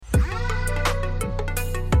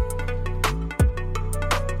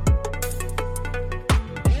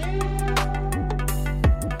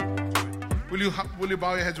will you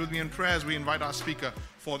bow your heads with me in prayer as we invite our speaker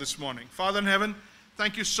for this morning. Father in heaven,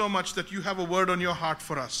 thank you so much that you have a word on your heart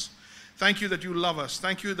for us. Thank you that you love us.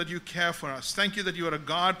 Thank you that you care for us. Thank you that you are a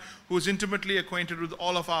God who is intimately acquainted with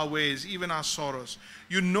all of our ways, even our sorrows.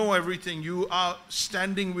 You know everything. You are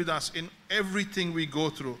standing with us in everything we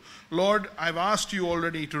go through. Lord, I've asked you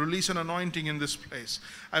already to release an anointing in this place.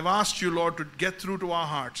 I've asked you, Lord, to get through to our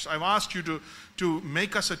hearts. I've asked you to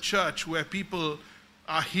make us a church where people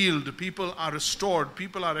are healed, people are restored,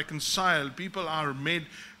 people are reconciled, people are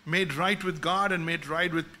made right with God and made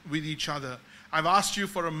right with each other. I've asked you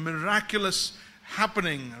for a miraculous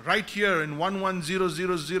happening right here in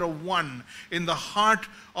 110001 in the heart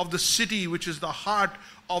of the city, which is the heart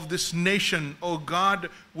of this nation. Oh God,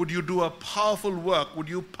 would you do a powerful work? Would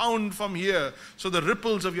you pound from here so the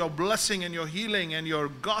ripples of your blessing and your healing and your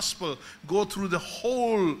gospel go through the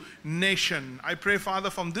whole nation? I pray, Father,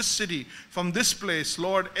 from this city, from this place,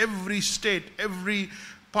 Lord, every state, every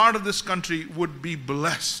part of this country would be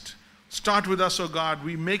blessed. Start with us, oh God.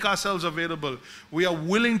 We make ourselves available. We are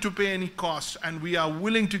willing to pay any cost, and we are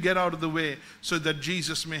willing to get out of the way so that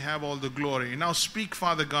Jesus may have all the glory. Now speak,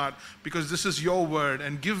 Father God, because this is your word,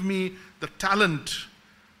 and give me the talent.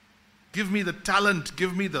 Give me the talent.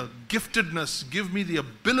 Give me the giftedness. Give me the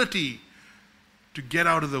ability to get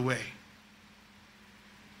out of the way.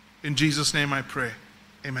 In Jesus' name I pray.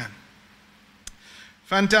 Amen.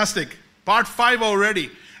 Fantastic. Part 5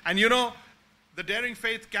 already. And you know, the Daring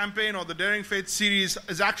Faith campaign or the Daring Faith series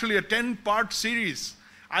is actually a 10-part series.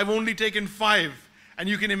 I've only taken 5. And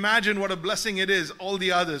you can imagine what a blessing it is, all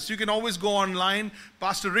the others. You can always go online.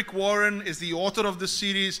 Pastor Rick Warren is the author of this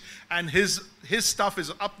series, and his stuff is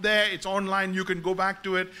up there. It's online. You can go back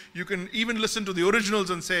to it. You can even listen to the originals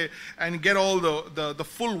and get all the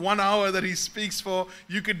full 1 hour that he speaks for.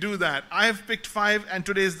 You could do that. I have picked 5, and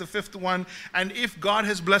today is the 5th one. And if God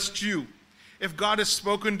has blessed you, if God has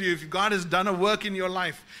spoken to you, if God has done a work in your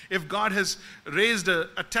life, if God has raised a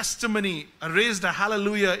testimony, raised a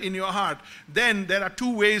hallelujah in your heart, then there are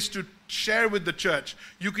 2 ways to share with the church.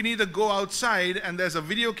 You can either go outside and there's a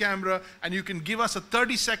video camera and you can give us a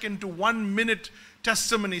 30-second to 1-minute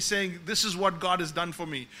testimony saying, this is what God has done for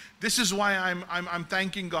me. This is why I'm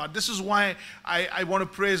thanking God. This is why I want to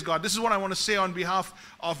praise God. This is what I want to say on behalf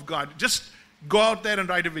of God. Just go out there and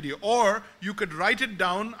write a video. Or you could write it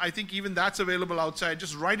down. I think even that's available outside.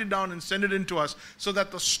 Just write it down and send it in to us so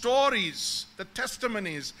that the stories, the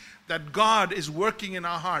testimonies that God is working in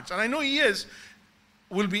our hearts, and I know He is,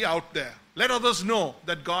 will be out there. Let others know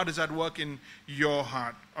that God is at work in your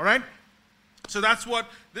heart. All right? So that's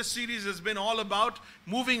what this series has been all about,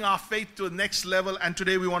 moving our faith to the next level. And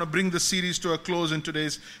today we want to bring the series to a close in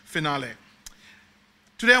today's finale.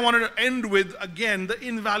 Today I wanted to end with, again, the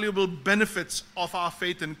invaluable benefits of our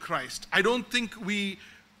faith in Christ. I don't think we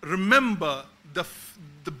remember the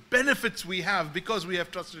benefits we have because we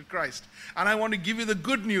have trusted Christ. And I want to give you the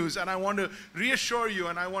good news, and I want to reassure you,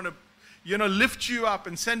 and I want to lift you up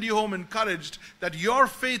and send you home encouraged that your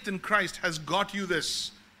faith in Christ has got you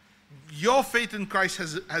this. Your faith in Christ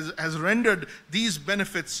has rendered these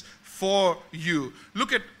benefits for you.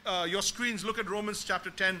 Look at your screens. Look at Romans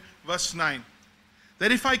chapter 10, verse 9.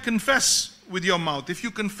 That if you confess with your mouth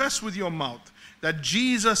that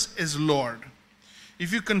Jesus is Lord,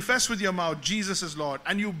 if you confess with your mouth Jesus is Lord,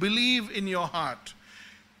 and you believe in your heart,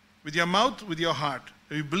 with your mouth, with your heart,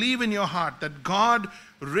 you believe in your heart that God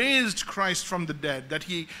raised Christ from the dead, that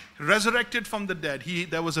He resurrected from the dead,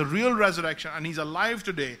 there was a real resurrection, and He's alive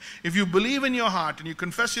today. If you believe in your heart and you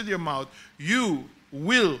confess with your mouth, you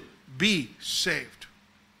will be saved.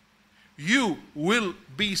 You will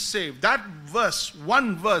be saved. That verse,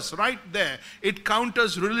 one verse right there, it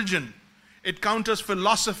counters religion. It counters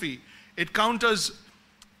philosophy. It counters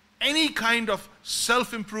any kind of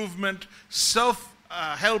self-improvement,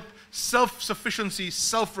 self-help, self-sufficiency,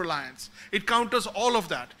 self-reliance. It counters all of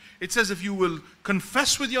that. It says if you will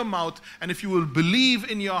confess with your mouth and if you will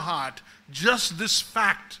believe in your heart just this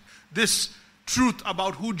fact, this truth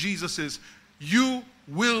about who Jesus is, you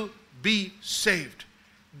will be saved.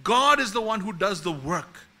 God is the one who does the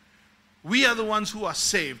work. We are the ones who are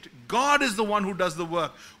saved. God is the one who does the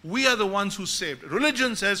work. We are the ones who saved.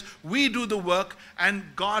 Religion says we do the work and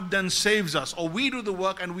God then saves us. Or we do the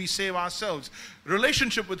work and we save ourselves.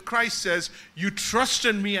 Relationship with Christ says, you trust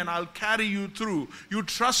in me and I'll carry you through. You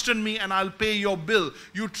trust in me and I'll pay your bill.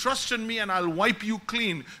 You trust in me and I'll wipe you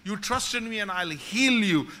clean. You trust in me and I'll heal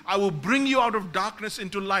you. I will bring you out of darkness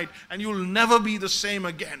into light and you'll never be the same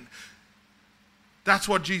again. That's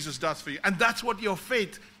what Jesus does for you. And that's what your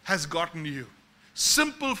faith has gotten you.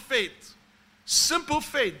 Simple faith. Simple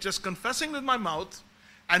faith. Just confessing with my mouth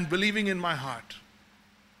and believing in my heart.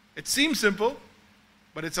 It seems simple,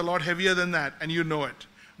 but it's a lot heavier than that, and you know it.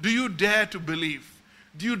 Do you dare to believe?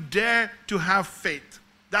 Do you dare to have faith?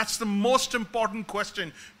 That's the most important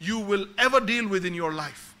question you will ever deal with in your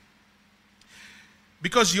life.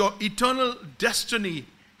 Because your eternal destiny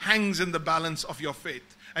hangs in the balance of your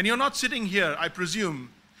faith. And you're not sitting here, I presume,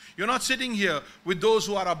 you're not sitting here with those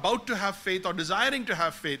who are about to have faith or desiring to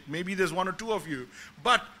have faith. Maybe there's one or two of you.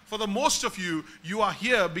 But for the most of you, you are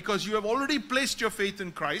here because you have already placed your faith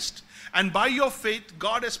in Christ. And by your faith,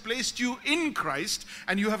 God has placed you in Christ.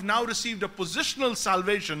 And you have now received a positional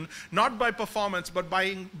salvation, not by performance, but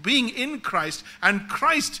by being in Christ. And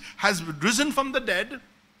Christ has risen from the dead.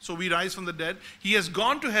 So we rise from the dead. He has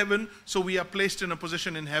gone to heaven, so we are placed in a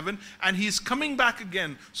position in heaven. And He is coming back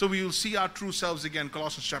again, so we will see our true selves again.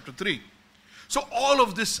 Colossians chapter 3. So all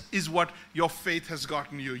of this is what your faith has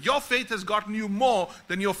gotten you. Your faith has gotten you more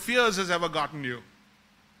than your fears has ever gotten you.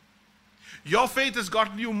 Your faith has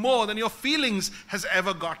gotten you more than your feelings has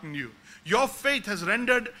ever gotten you. Your faith has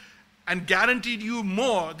rendered and guaranteed you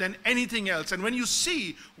more than anything else. And when you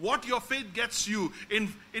see what your faith gets you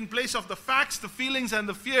in place of the facts, the feelings, and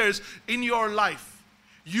the fears in your life,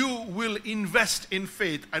 you will invest in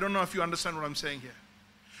faith. I don't know if you understand what I'm saying here.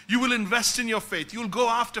 You will invest in your faith. You'll go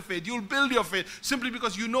after faith. You'll build your faith simply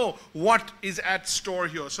because you know what is at store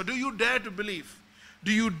here. So do you dare to believe?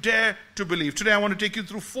 Do you dare to believe? Today I want to take you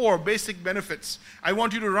through 4 basic benefits. I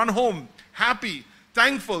want you to run home happy,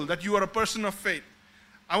 thankful that you are a person of faith.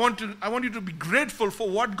 I want you to be grateful for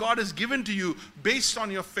what God has given to you based on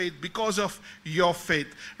your faith, because of your faith.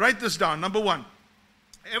 Write this down. Number 1,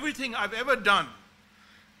 everything I've ever done,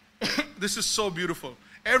 this is so beautiful.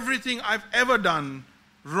 Everything I've ever done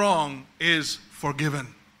wrong is forgiven.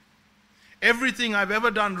 Everything I've ever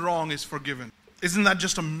done wrong is forgiven. Isn't that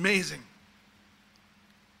just amazing?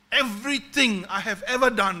 Everything I have ever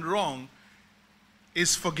done wrong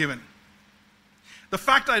is forgiven. The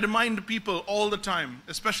fact I remind people all the time,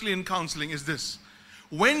 especially in counseling, is this.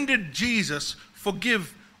 When did Jesus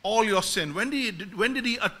forgive all your sin? When did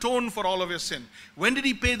He atone for all of your sin? When did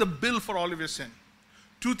He pay the bill for all of your sin?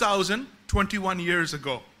 2021 years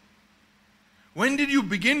ago. When did you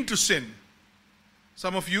begin to sin?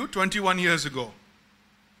 Some of you, 21 years ago.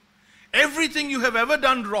 Everything you have ever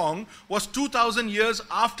done wrong was 2,000 years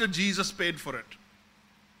after Jesus paid for it.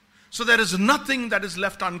 So there is nothing that is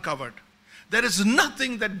left uncovered. There is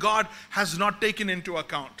nothing that God has not taken into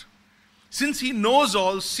account. Since He knows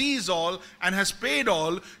all, sees all, and has paid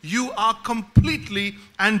all, you are completely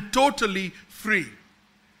and totally free.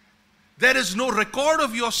 There is no record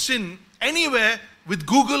of your sin anywhere with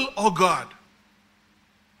Google or God.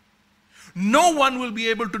 No one will be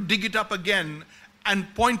able to dig it up again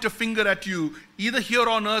and point a finger at you, either here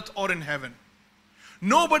on earth or in heaven.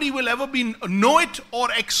 Nobody will ever know it or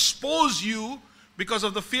expose you because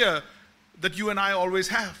of the fear that you and I always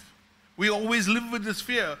have. We always live with this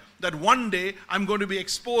fear that one day I'm going to be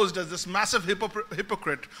exposed as this massive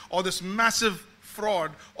hypocrite, or this massive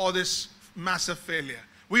fraud, or this massive failure.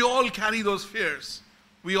 We all carry those fears.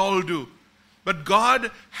 We all do. But God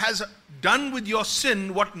has done with your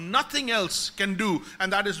sin what nothing else can do,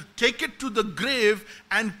 and that is take it to the grave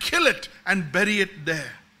and kill it and bury it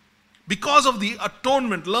there. Because of the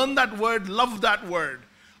atonement, learn that word, love that word,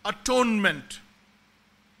 atonement.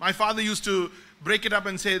 My father used to break it up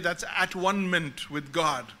and say that's at one mint with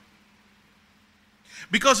God.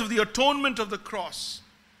 Because of the atonement of the cross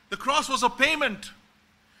was a payment.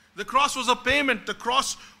 The cross was a payment. The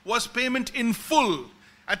cross was payment in full.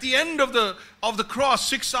 At the end of the cross,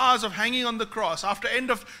 6 hours of hanging on the cross, after end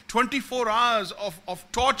of 24 hours of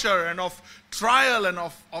torture and of trial and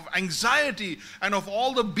of anxiety and of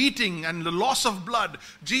all the beating and the loss of blood,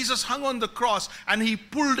 Jesus hung on the cross and He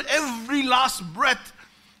pulled every last breath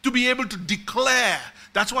to be able to declare.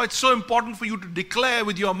 That's why it's so important for you to declare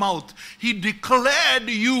with your mouth. He declared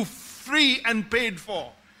you free and paid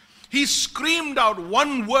for. He screamed out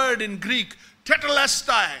one word in Greek,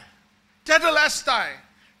 tetelestai. Tetelestai.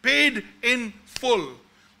 Paid in full.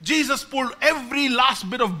 Jesus pulled every last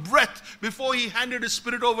bit of breath before He handed His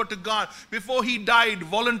Spirit over to God. Before He died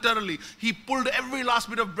voluntarily, He pulled every last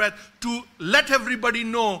bit of breath to let everybody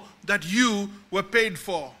know that you were paid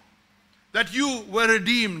for. That you were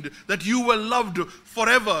redeemed, that you were loved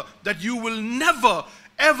forever, that you will never,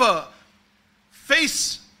 ever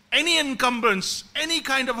face any encumbrance, any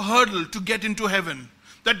kind of hurdle to get into heaven.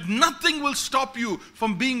 That nothing will stop you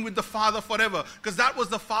from being with the Father forever, because that was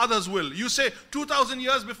the Father's will. You say, 2,000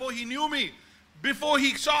 years before He knew me, before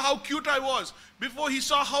he saw how cute I was, before he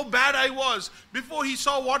saw how bad I was, before he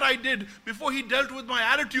saw what I did, before he dealt with my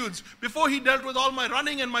attitudes, before he dealt with all my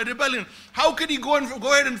running and my rebellion, how could he go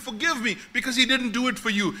ahead and forgive me? Because he didn't do it for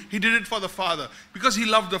you. He did it for the Father, because he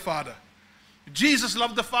loved the Father. Jesus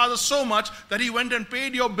loved the Father so much that he went and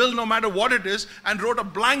paid your bill no matter what it is, and wrote a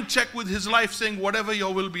blank check with his life saying, whatever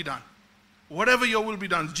your will be done. Whatever your will be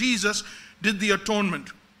done. Jesus did the atonement.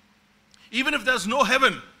 Even if there's no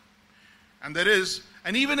heaven, and there is,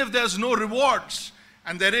 and even if there's no rewards,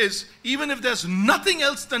 and there is, even if there's nothing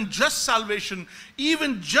else than just salvation,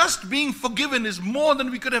 even just being forgiven is more than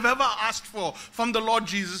we could have ever asked for from the Lord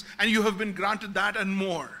Jesus, and you have been granted that and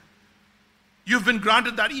more. You've been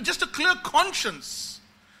granted that. Just a clear conscience.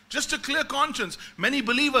 Just a clear conscience. Many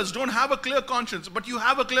believers don't have a clear conscience, but you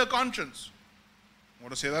have a clear conscience. I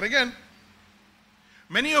want to say that again.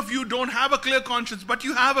 Many of you don't have a clear conscience, but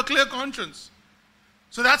you have a clear conscience.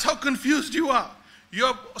 So that's how confused you are.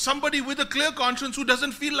 You're somebody with a clear conscience who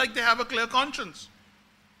doesn't feel like they have a clear conscience.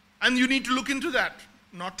 And you need to look into that.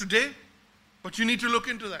 Not today, but you need to look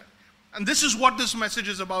into that. And this is what this message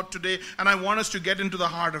is about today, and I want us to get into the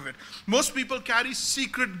heart of it. Most people carry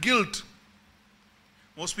secret guilt.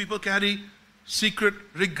 Most people carry secret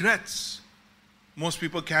regrets. Most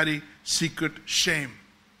people carry secret shame.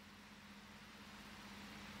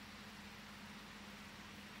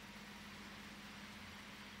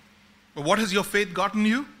 But what has your faith gotten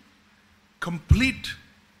you? Complete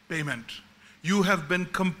payment. You have been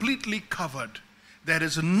completely covered. There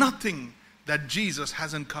is nothing that Jesus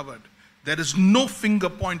hasn't covered. There is no finger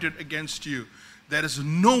pointed against you. There is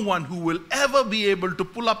no one who will ever be able to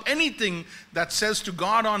pull up anything that says to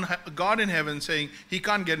God in heaven, saying, he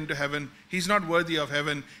can't get into heaven, he's not worthy of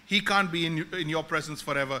heaven, he can't be in your presence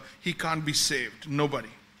forever, he can't be saved. Nobody.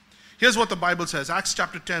 Here's what the Bible says. Acts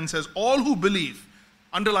chapter 10 says, all who believe,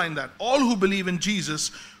 underline that, all who believe in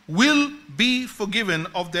Jesus will be forgiven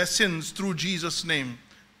of their sins through Jesus' name.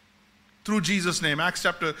 Through Jesus' name. Acts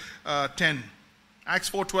chapter 10.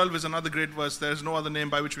 Acts 4:12 is another great verse. There is no other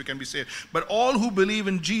name by which we can be saved. But all who believe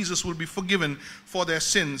in Jesus will be forgiven for their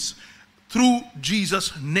sins through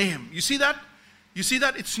Jesus' name. You see that? You see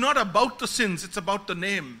that? It's not about the sins, it's about the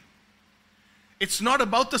name. It's not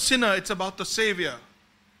about the sinner, it's about the Savior.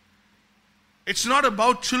 It's not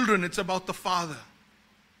about children, it's about the Father.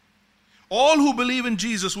 All who believe in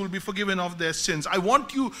Jesus will be forgiven of their sins. I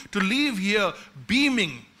want you to leave here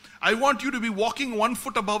beaming. I want you to be walking 1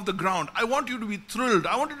 foot above the ground. I want you to be thrilled.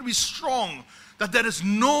 I want you to be strong that there is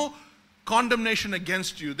no condemnation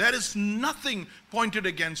against you. There is nothing pointed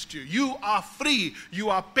against you. You are free.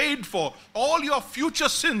 You are paid for. All your future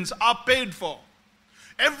sins are paid for.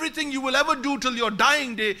 Everything you will ever do till your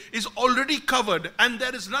dying day is already covered, and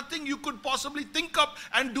there is nothing you could possibly think up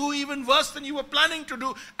and do even worse than you were planning to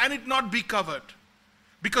do and it not be covered.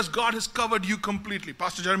 Because God has covered you completely.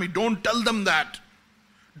 Pastor Jeremy, don't tell them that.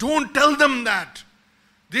 Don't tell them that.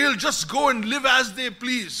 They'll just go and live as they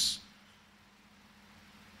please.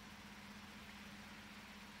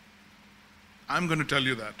 I'm going to tell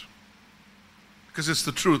you that because it's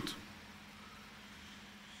the truth.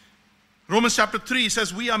 Romans chapter 3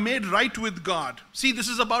 says we are made right with God. See, this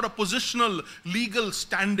is about a positional legal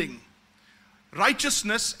standing.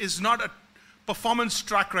 Righteousness is not a performance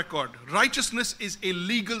track record. Righteousness is a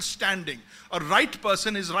legal standing. A right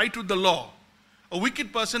person is right with the law. A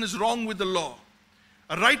wicked person is wrong with the law.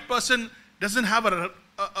 A right person doesn't have a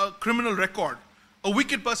criminal record. A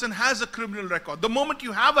wicked person has a criminal record. The moment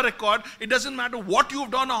you have a record, it doesn't matter what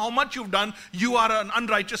you've done or how much you've done, you are an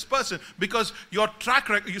unrighteous person because your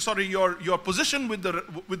your position with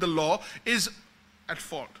the law is at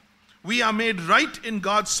fault. We are made right in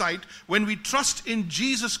God's sight when we trust in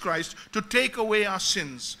Jesus Christ to take away our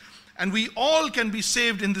sins. And we all can be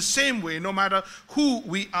saved in the same way, no matter who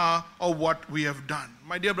we are or what we have done.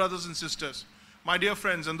 My dear brothers and sisters, my dear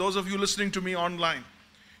friends, and those of you listening to me online,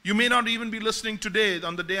 you may not even be listening today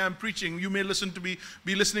on the day I'm preaching. You may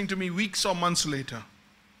be listening to me weeks or months later.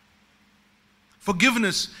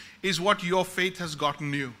 Forgiveness is what your faith has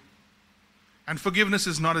gotten you. And forgiveness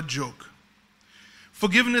is not a joke.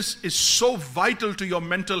 Forgiveness is so vital to your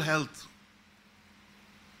mental health.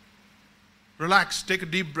 Relax, take a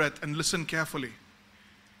deep breath and listen carefully.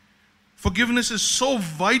 Forgiveness is so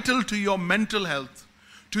vital to your mental health,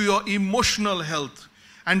 to your emotional health,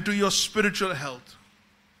 and to your spiritual health.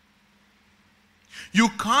 You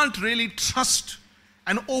can't really trust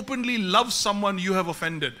and openly love someone you have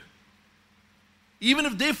offended. Even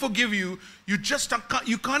if they forgive you, you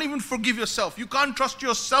can't even forgive yourself. You can't trust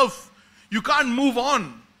yourself. You can't move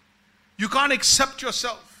on. You can't accept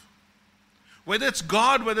yourself. Whether it's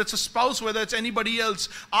God, whether it's a spouse, whether it's anybody else,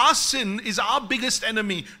 our sin is our biggest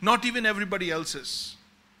enemy, not even everybody else's.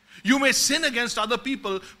 You may sin against other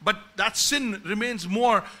people, but that sin remains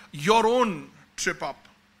more your own trip up.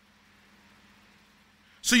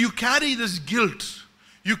 So you carry this guilt.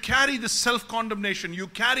 You carry this self-condemnation. You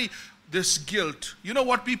carry this guilt. You know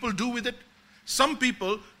what people do with it? Some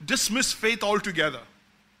people dismiss faith altogether.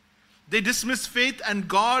 They dismiss faith and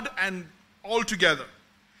God and altogether.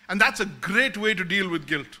 And that's a great way to deal with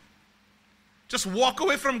guilt. Just walk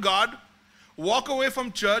away from God, walk away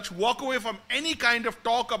from church, walk away from any kind of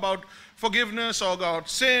talk about forgiveness or about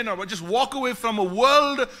sin, or just walk away from a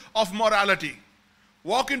world of morality.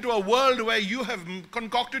 Walk into a world where you have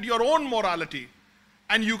concocted your own morality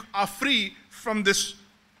and you are free from this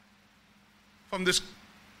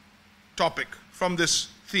topic, from this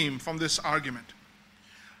theme, from this argument.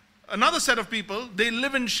 Another set of people, they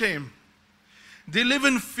live in shame. They live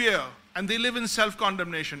in fear and they live in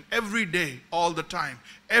self-condemnation every day, all the time.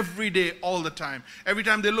 Every day, all the time. Every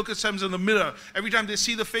time they look at themselves in the mirror, every time they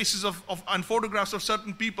see the faces and photographs of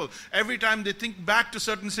certain people, every time they think back to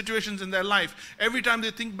certain situations in their life, every time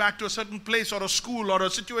they think back to a certain place or a school or a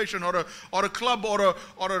situation or a club or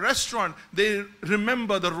a restaurant, they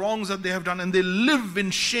remember the wrongs that they have done and they live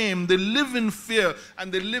in shame, they live in fear,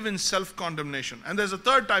 and they live in self-condemnation. And there's a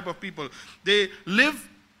third type of people. They live,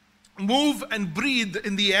 move and breathe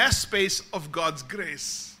in the airspace of God's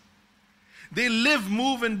grace. They live,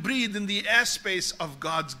 move and breathe in the airspace of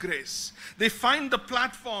God's grace. They find the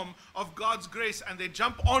platform of God's grace and they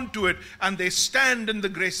jump onto it and they stand in the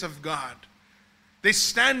grace of God. They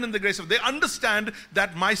stand in the grace of, they understand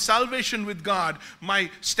that my salvation with God, my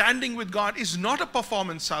standing with God is not a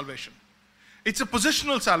performance salvation. It's a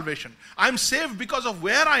positional salvation. I'm saved because of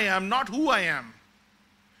where I am, not who I am.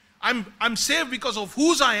 I'm saved because of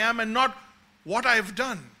whose I am and not what I have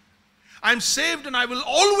done. I'm saved and I will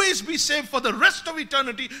always be saved for the rest of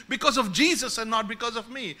eternity because of Jesus and not because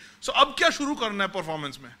of me. So ab kya shuru karna hai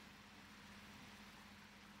performance mein?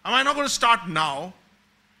 Am I not going to start now?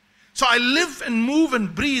 So I live and move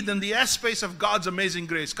and breathe in the airspace of God's amazing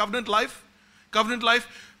grace. Covenant life.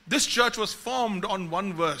 This church was formed on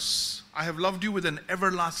one verse. I have loved you with an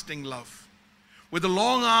everlasting love. With a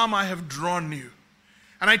long arm I have drawn you.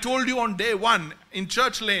 And I told you on day one in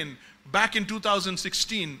Church Lane back in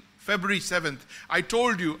 2016, February 7th, I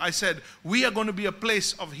told you, I said, we are going to be a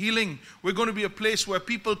place of healing. We're going to be a place where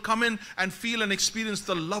people come in and feel and experience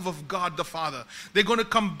the love of God the Father. They're going to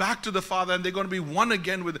come back to the Father and they're going to be one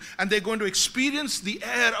again with, and they're going to experience the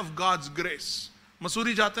air of God's grace.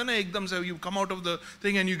 Masuri jate na ekdam se, you come out of the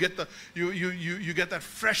thing and you get you get that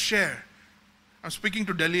fresh air. I'm speaking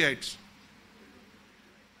to Delhiites.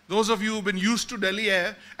 Those of you who've been used to Delhi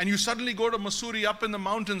air and you suddenly go to Mussoorie up in the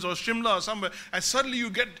mountains or Shimla or somewhere and suddenly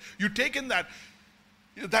you take in that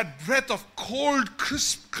breath of cold,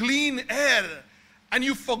 crisp, clean air and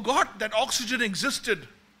you forgot that oxygen existed.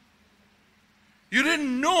 You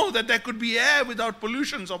didn't know that there could be air without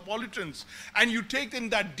pollutions or pollutants. And you take in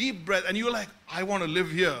that deep breath and you're like, I want to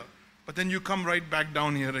live here. But then you come right back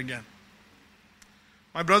down here again.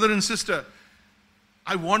 My brother and sister,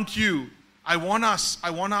 I want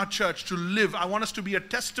our church to live. I want us to be a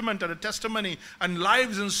testament and a testimony and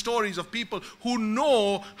lives and stories of people who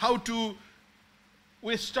know how to,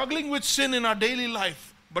 we're struggling with sin in our daily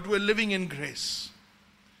life, but we're living in grace.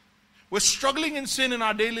 We're struggling in sin in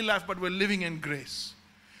our daily life, but we're living in grace.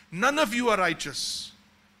 None of you are righteous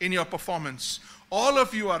in your performance. All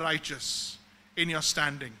of you are righteous in your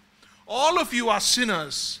standing. All of you are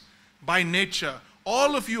sinners by nature.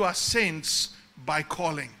 All of you are saints by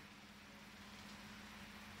calling.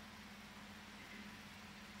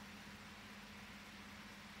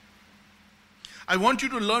 I want you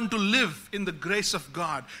to learn to live in the grace of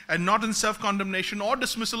God and not in self-condemnation or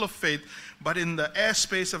dismissal of faith, but in the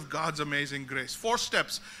airspace of God's amazing grace. 4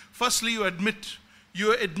 steps. Firstly, you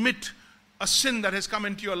admit a sin that has come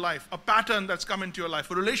into your life, a pattern that's come into your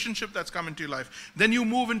life, a relationship that's come into your life. Then you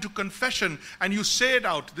move into confession and you say it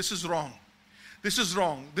out. This is wrong. This is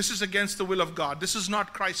wrong. This is against the will of God. This is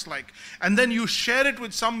not Christ-like. And then you share it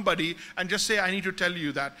with somebody and just say, I need to tell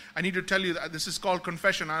you that. I need to tell you that. This is called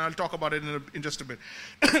confession, and I'll talk about it in just a bit.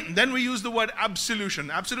 Then we use the word absolution.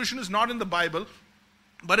 Absolution is not in the Bible,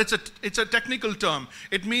 but it's a technical term.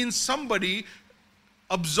 It means somebody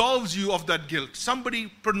absolves you of that guilt. Somebody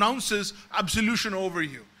pronounces absolution over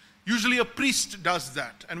you. Usually a priest does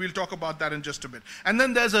that, and we'll talk about that in just a bit. And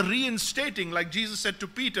then there's a reinstating, like Jesus said to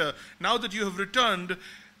Peter, now that you have returned,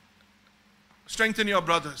 strengthen your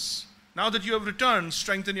brothers. Now that you have returned,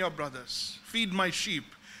 strengthen your brothers. Feed my sheep.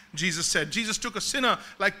 Jesus said. Jesus took a sinner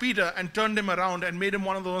like Peter and turned him around and made him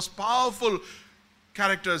one of the most powerful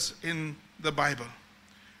characters in the Bible.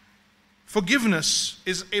 Forgiveness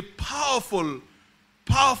is a powerful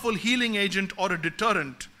healing agent or a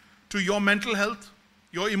deterrent to your mental health,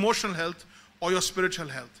 your emotional health, or your spiritual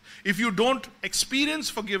health. If you don't experience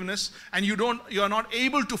forgiveness and you are not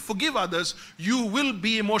able to forgive others, you will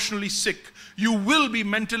be emotionally sick, you will be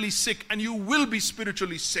mentally sick, and you will be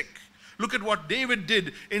spiritually sick. Look at what David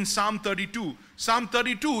did in Psalm 32. Psalm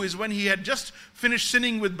 32 is when he had just finished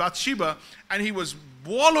sinning with Bathsheba and he was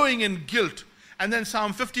wallowing in guilt. And then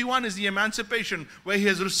Psalm 51 is the emancipation, where he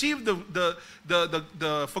has received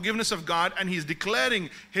the forgiveness of God and he's declaring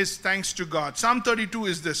his thanks to God. Psalm 32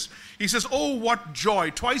 is this. He says, oh, what joy.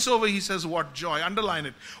 Twice over he says, what joy. Underline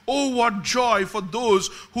it. Oh, what joy for those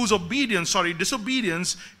whose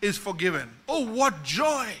disobedience is forgiven. Oh, what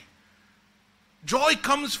joy. Joy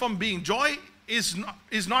comes from being. Joy is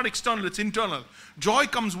not external, it's internal. Joy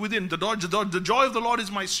comes within. The joy of the Lord is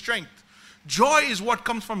my strength. Joy is what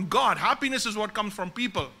comes from God. Happiness is what comes from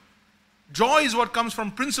people. Joy is what comes from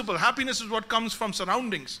principle. Happiness is what comes from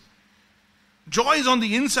surroundings. Joy is on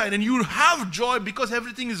the inside, and you have joy because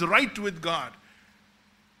everything is right with God.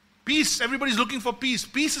 Peace, everybody's looking for peace.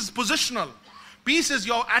 Peace is positional. Peace is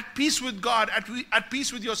you're at peace with God, at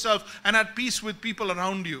peace with yourself, and at peace with people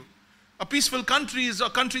around you. A peaceful country is a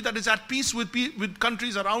country that is at peace with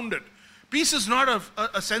countries around it. Peace is not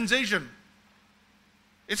a sensation.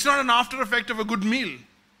 It's not an after effect of a good meal.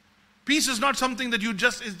 Peace is not something that you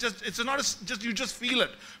just feel it.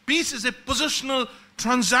 Peace is a positional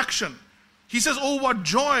transaction. He says, oh, what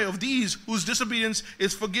joy of these whose disobedience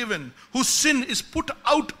is forgiven, whose sin is put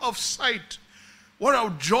out of sight. What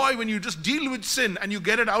a joy when you just deal with sin and you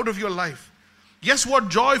get it out of your life. Yes, what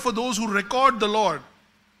joy for those who record the Lord.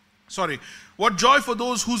 What joy for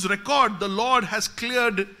those whose record the Lord has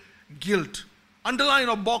cleared guilt. Underline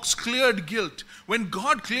or box cleared guilt. When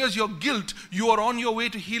God clears your guilt, you are on your way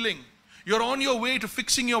to healing. You're on your way to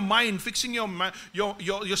fixing your mind, fixing your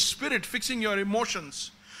spirit, fixing your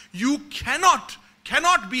emotions. You cannot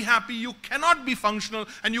be happy, you cannot be functional,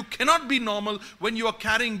 and you cannot be normal when you are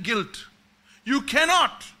carrying guilt. You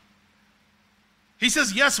cannot. He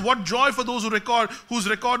says, yes, what joy for those whose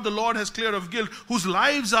record the Lord has cleared of guilt, whose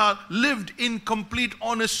lives are lived in complete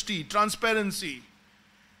honesty, transparency.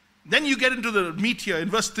 Then you get into the meat here in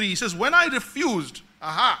verse 3. He says, when I refused,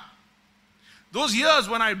 those years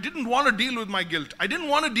when I didn't want to deal with my guilt, I didn't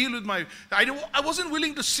want to deal with I wasn't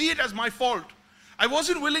willing to see it as my fault. I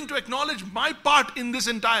wasn't willing to acknowledge my part in this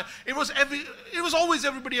entire, it was always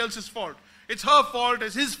everybody else's fault. It's her fault,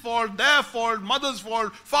 it's his fault, their fault, mother's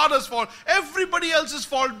fault, father's fault, everybody else's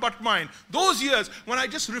fault but mine. Those years when I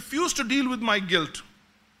just refused to deal with my guilt,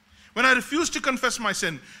 when I refused to confess my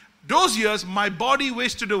sin, those years, my body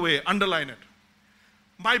wasted away. Underline it.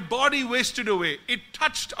 My body wasted away. It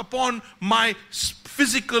touched upon my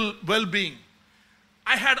physical well-being.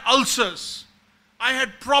 I had ulcers. I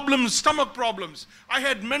had problems, stomach problems. I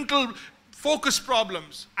had mental focus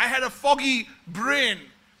problems. I had a foggy brain.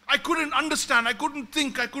 I couldn't understand. I couldn't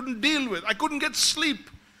think. I couldn't deal with. I couldn't get sleep.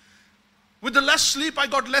 With the less sleep, I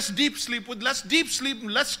got less deep sleep. With less deep sleep,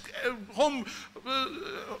 less home...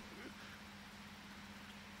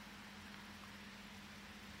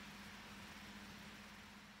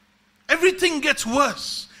 Everything gets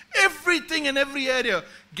worse. Everything in every area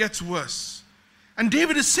gets worse. And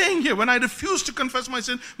David is saying here, when I refused to confess my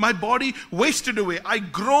sin, my body wasted away. I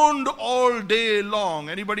groaned all day long.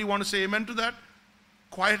 Anybody want to say amen to that?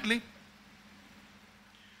 Quietly.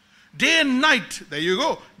 Day and night, there you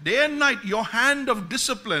go. Day and night, your hand of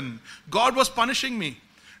discipline. God was punishing me.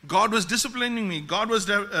 God was disciplining me. God was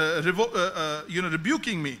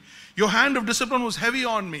rebuking me. Your hand of discipline was heavy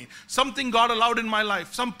on me. Something God allowed in my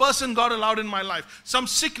life. Some person God allowed in my life. Some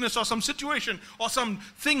sickness or some situation or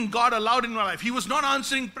something God allowed in my life. He was not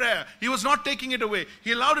answering prayer. He was not taking it away.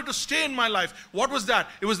 He allowed it to stay in my life. What was that?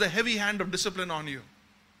 It was the heavy hand of discipline on you.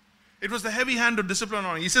 It was the heavy hand of discipline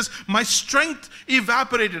on you. He says, my strength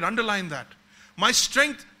evaporated. Underline that. My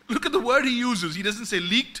strength, look at the word he uses. He doesn't say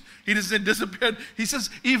leaked. He doesn't say disappeared. He says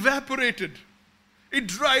evaporated. It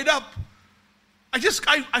dried up.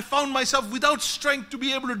 I found myself without strength to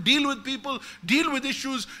be able to deal with people, deal with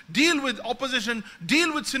issues, deal with opposition,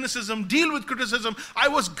 deal with cynicism, deal with criticism. I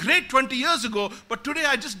was great 20 years ago, but today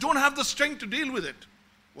I just don't have the strength to deal with it.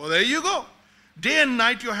 Well, there you go. Day and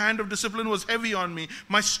night your hand of discipline was heavy on me.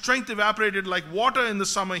 My strength evaporated like water in the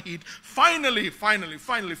summer heat. Finally,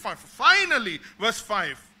 verse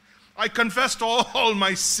 5. I confessed all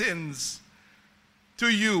my sins to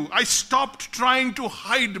you. I stopped trying to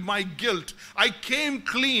hide my guilt. I came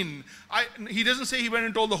clean. He doesn't say he went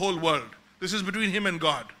and told the whole world. This is between him and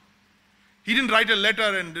God. He didn't write a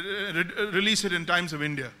letter and release it in Times of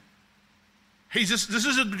India. This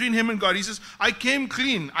is between him and God. He says, I came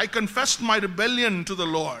clean. I confessed my rebellion to the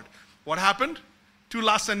Lord. What happened? 2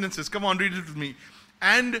 last sentences. Come on, read it with me.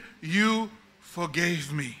 And you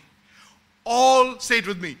forgave me. Say it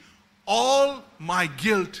with me. All my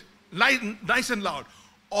guilt, nice and loud,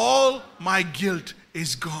 all my guilt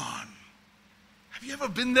is gone. Have you ever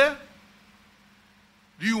been there?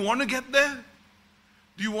 Do you want to get there?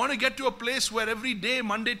 Do you want to get to a place where every day,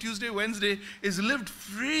 Monday, Tuesday, Wednesday, is lived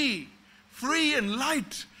free and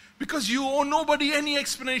light, because you owe nobody any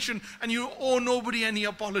explanation and you owe nobody any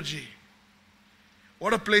apology?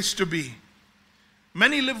 What a place to be.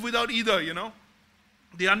 Many live without either,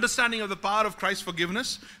 the understanding of the power of Christ's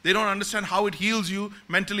forgiveness. They don't understand how it heals you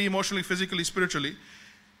mentally, emotionally, physically, spiritually.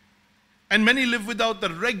 And many live without the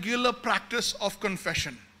regular practice of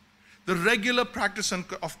confession. The regular practice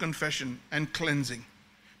of confession and cleansing.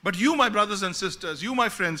 But you, my brothers and sisters, you, my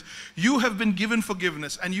friends, you have been given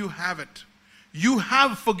forgiveness, and you have it. You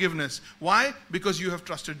have forgiveness. Why? Because you have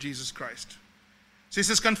trusted Jesus Christ. So he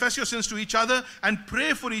says, confess your sins to each other and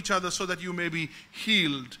pray for each other so that you may be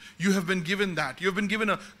healed. You have been given that. You have been given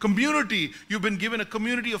a community. You've been given a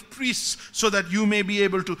community of priests so that you may be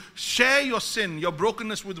able to share your sin, your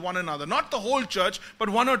brokenness with one another. Not the whole church, but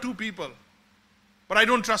 1 or 2 people. But I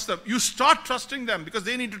don't trust them. You start trusting them because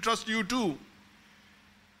they need to trust you too.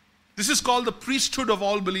 This is called the priesthood of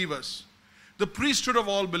all believers. The priesthood of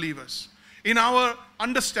all believers. In our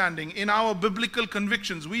understanding, in our biblical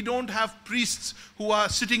convictions, we don't have priests who are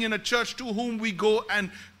sitting in a church to whom we go and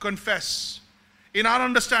confess. In our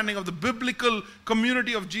understanding of the biblical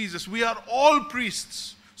community of Jesus, we are all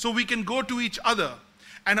priests, so we can go to each other.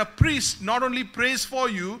 And a priest not only prays for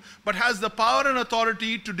you, but has the power and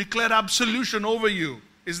authority to declare absolution over you.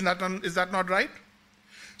 Is that not right?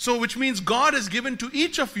 So which means God has given to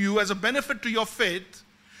each of you, as a benefit to your faith,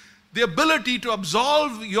 the ability to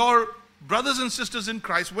absolve your brothers and sisters in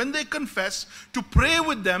Christ when they confess, to pray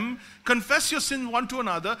with them, confess your sin one to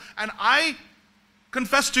another, and I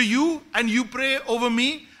confess to you and you pray over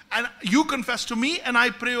me, and you confess to me and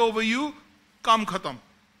I pray over you. Kaam khatam.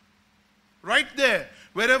 Right there,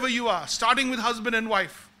 wherever you are, starting with husband and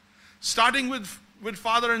wife, starting with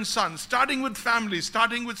father and son, starting with families,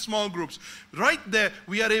 starting with small groups. Right there,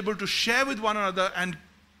 we are able to share with one another and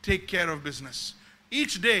take care of business.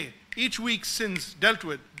 Each day, each week, sins dealt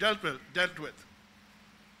with. Can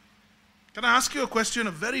I ask you a question,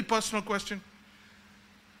 a very personal question?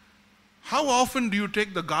 How often do you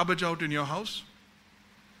take the garbage out in your house?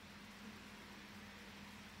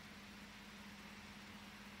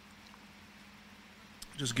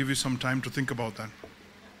 Just give you some time to think about that.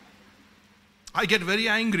 I get very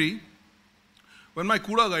angry when my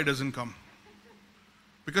Kuda guy doesn't come,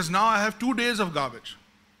 because now I have 2 days of garbage.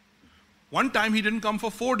 One time he didn't come for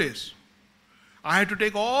 4 days. I had to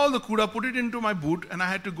take all the Kuda, put it into my boot, and I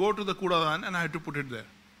had to go to the Kudadan and I had to put it there.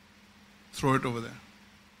 Throw it over there.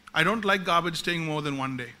 I don't like garbage staying more than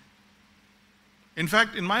 1 day. In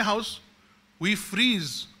fact, in my house, we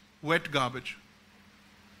freeze wet garbage.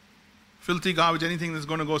 Filthy garbage, anything that's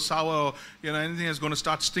going to go sour, or anything that's going to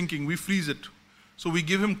start stinking, we freeze it. So we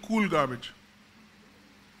give him cool garbage.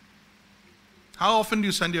 How often do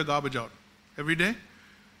you send your garbage out? Every day?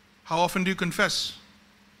 How often do you confess?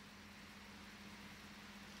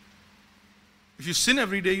 If you sin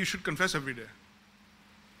every day, you should confess every day.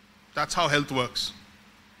 That's how health works.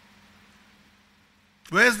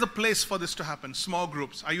 Where's the place for this to happen? Small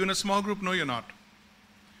groups. Are you in a small group? No, you're not.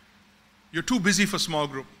 You're too busy for small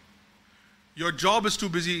group. Your job is too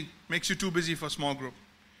busy, makes you too busy for small group.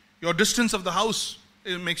 Your distance of the house,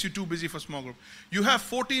 it makes you too busy for small group. You have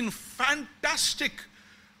 14 fantastic,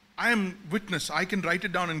 I am witness, I can write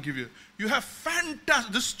it down and give you. You have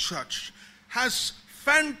this church has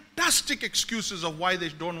fantastic excuses of why they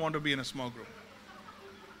don't want to be in a small group.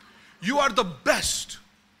 You are the best.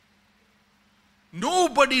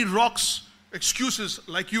 Nobody rocks excuses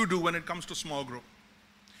like you do when it comes to small group.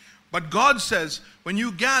 But God says, when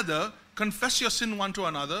you gather, confess your sin one to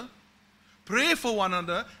another, pray for one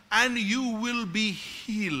another, and you will be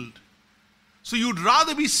healed. So you'd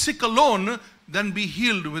rather be sick alone than be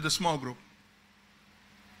healed with a small group.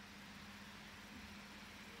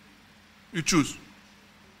 You choose.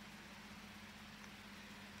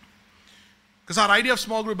 Because our idea of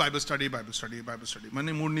small group, Bible study.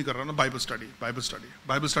 Mane mood nahi kar raha na, Bible study.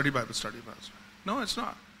 No, it's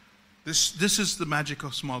not. This is the magic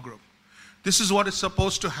of small group. This is what is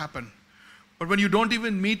supposed to happen. But when you don't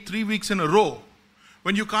even meet 3 weeks in a row,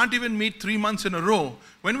 when you can't even meet 3 months in a row?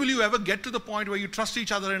 When will you ever get to the point where you trust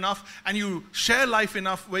each other enough and you share life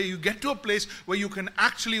enough where you get to a place where you can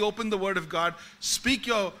actually open the Word of God, speak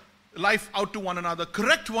your life out to one another,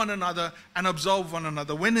 correct one another, and absolve one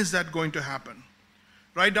another? When is that going to happen?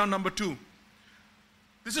 Write down number 2.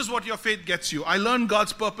 This is what your faith gets you. I learned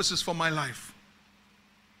God's purposes for my life.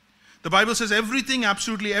 The Bible says everything,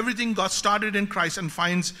 absolutely everything, God started in Christ and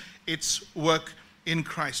finds its work in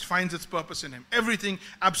Christ, finds its purpose in Him. Everything,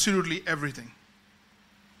 absolutely everything.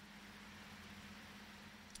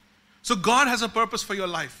 So God has a purpose for your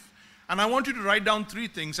life. And I want you to write down 3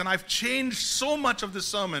 things. And I've changed so much of this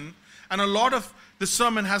sermon, and a lot of this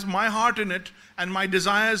sermon has my heart in it and my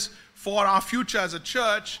desires for our future as a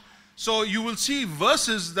church. So you will see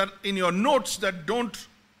verses that in your notes that don't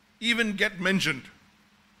even get mentioned.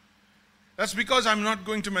 That's because I'm not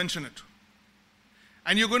going to mention it.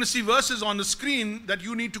 And you're going to see verses on the screen that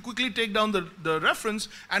you need to quickly take down the reference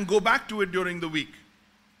and go back to it during the week.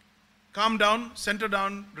 Calm down, center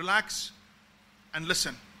down, relax, and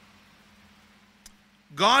listen.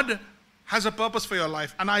 God has a purpose for your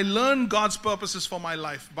life, and I learn God's purposes for my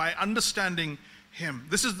life by understanding Him.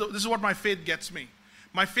 This is what my faith gets me.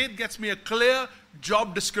 My faith gets me a clear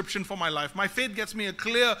job description for my life. My faith gets me a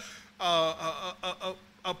clear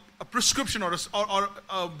a prescription or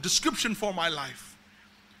a description for my life.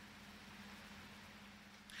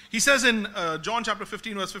 He says in John chapter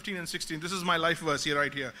 15, verse 15 and 16, this is my life verse here,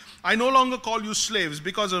 right here. I no longer call you slaves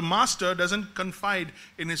because a master doesn't confide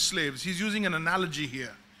in his slaves. He's using an analogy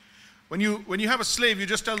here. When you have a slave, you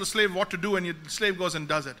just tell the slave what to do and the slave goes and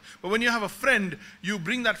does it. But when you have a friend, you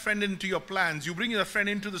bring that friend into your plans. You bring that friend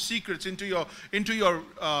into the secrets, into your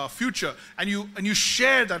future, and you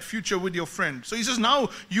share that future with your friend. So he says, now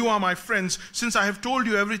you are my friends, since I have told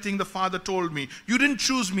you everything the Father told me. You didn't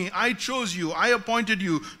choose me, I chose you. I appointed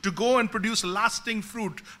you to go and produce lasting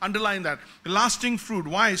fruit. Underline that. Lasting fruit.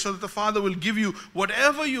 Why? So that the Father will give you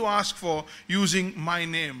whatever you ask for using my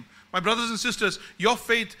name. My brothers and sisters, your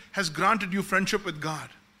faith has granted you friendship with God.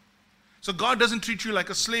 So God doesn't treat you like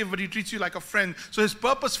a slave, but He treats you like a friend. So His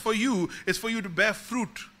purpose for you is for you to bear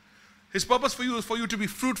fruit. His purpose for you is for you to be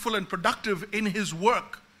fruitful and productive in His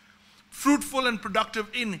work. Fruitful and productive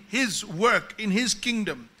in His work, in His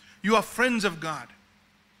kingdom. You are friends of God.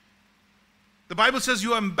 The Bible says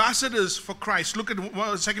you are ambassadors for Christ. Look at 2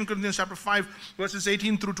 Corinthians chapter 5, verses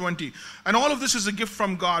 18 through 20. And all of this is a gift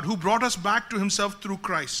from God, who brought us back to Himself through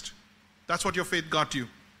Christ. That's what your faith got you.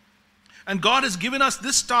 And God has given us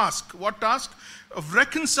this task. What task? Of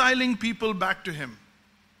reconciling people back to Him.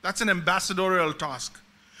 That's an ambassadorial task.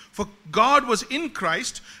 For God was in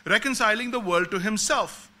Christ, reconciling the world to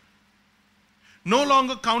Himself, no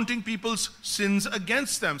longer counting people's sins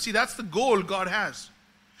against them. See, that's the goal God has.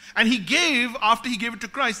 And He gave, after He gave it to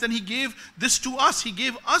Christ, then He gave this to us. He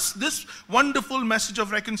gave us this wonderful message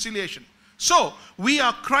of reconciliation. So, we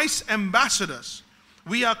are Christ's ambassadors.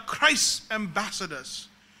 We are Christ's ambassadors.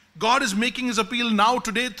 God is making His appeal now,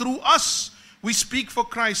 today, through us. We speak for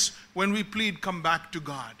Christ when we plead, come back to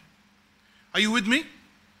God. Are you with me?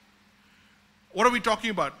 What are we talking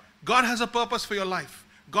about? God has a purpose for your life.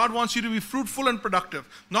 God wants you to be fruitful and productive.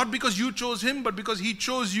 Not because you chose Him, but because He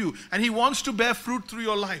chose you. And He wants to bear fruit through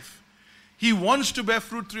your life. He wants to bear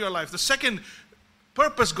fruit through your life. The second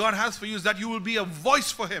purpose God has for you is that you will be a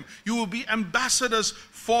voice for Him. You will be ambassadors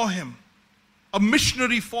for Him. A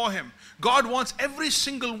missionary for Him. God wants every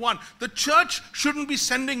single one. The church shouldn't be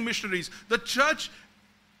sending missionaries. The church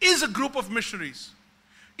is a group of missionaries.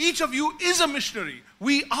 Each of you is a missionary.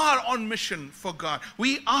 We are on mission for God.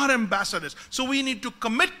 We are ambassadors. So we need to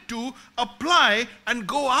commit to, apply, and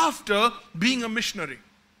go after being a missionary.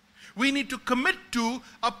 We need to commit to,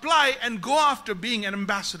 apply, and go after being an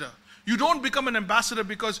ambassador. You don't become an ambassador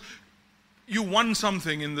because you won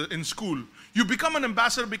something in school. You become an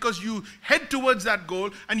ambassador because you head towards that goal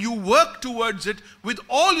and you work towards it with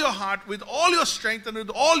all your heart, with all your strength, and with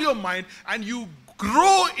all your mind, and you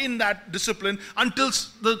grow in that discipline until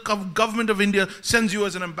the government of India sends you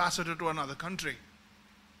as an ambassador to another country.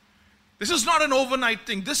 This is not an overnight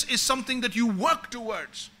thing. This is something that you work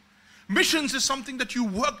towards. Missions is something that you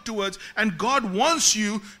work towards, and God wants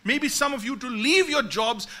you, maybe some of you, to leave your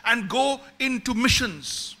jobs and go into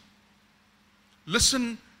missions.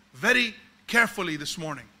 Listen very carefully this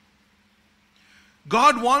morning.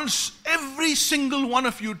 God wants every single one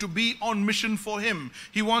of you to be on mission for Him.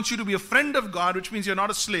 He wants you to be a friend of God, which means you're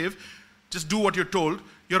not a slave. Just do what you're told.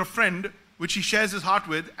 You're a friend, which He shares His heart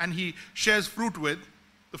with and He shares fruit with,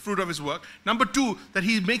 the fruit of His work. Number 2, that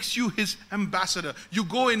He makes you His ambassador. You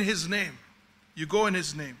go in His name. You go in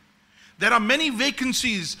His name. There are many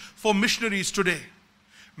vacancies for missionaries today.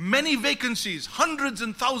 many vacancies, hundreds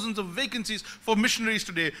and thousands of vacancies for missionaries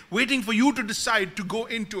today, waiting for you to decide to go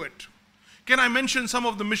into it. Can I mention some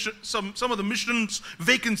of the missions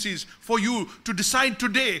vacancies for you to decide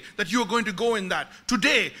today that you are going to go in that?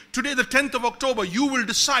 Today, the 10th of October, you will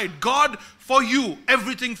decide, God, for you,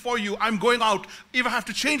 everything for you. I'm going out. If I have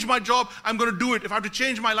to change my job, I'm going to do it. If I have to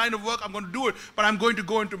change my line of work, I'm going to do it. But I'm going to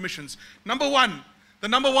go into missions. Number one, the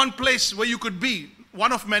number one place where you could be,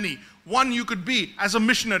 one of many, one you could be as a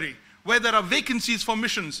missionary, where there are vacancies for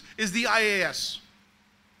missions, is the IAS.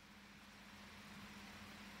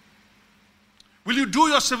 Will you do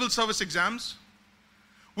your civil service exams?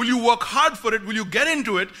 Will you work hard for it? Will you get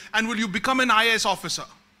into it? And will you become an IAS officer?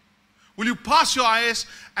 Will you pass your IAS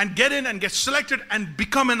and get in and get selected and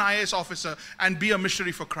become an IAS officer and be a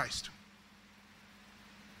missionary for Christ?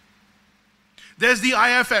 There's the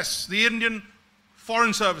IFS, the Indian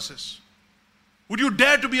Foreign Services. Would you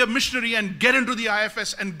dare to be a missionary and get into the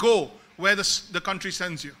IFS and go where the country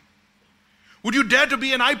sends you? Would you dare to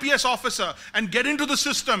be an IPS officer and get into the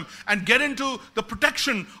system and get into the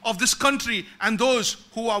protection of this country and those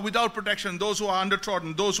who are without protection, those who are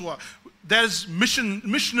undertrodden, those who are... There's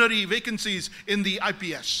missionary vacancies in the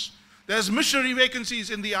IPS. There's missionary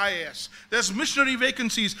vacancies in the IAS. There's missionary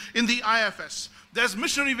vacancies in the IFS. There's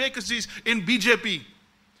missionary vacancies in BJP.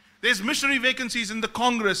 There's missionary vacancies in the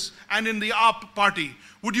Congress and in the AAP party.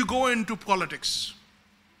 Would you go into politics?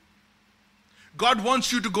 God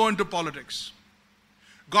wants you to go into politics.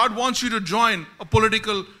 God wants you to join a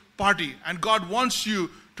political party, and God wants you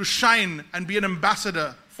to shine and be an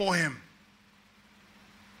ambassador for Him.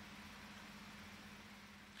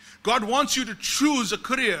 God wants you to choose a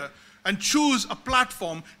career and choose a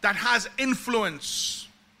platform that has influence.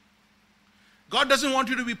 God doesn't want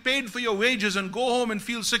you to be paid for your wages and go home and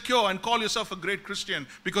feel secure and call yourself a great Christian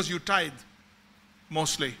because you tithe,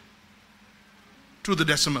 mostly, to the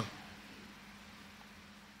decimal.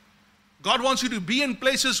 God wants you to be in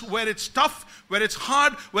places where it's tough, where it's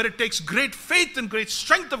hard, where it takes great faith and great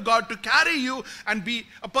strength of God to carry you and be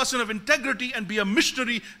a person of integrity and be a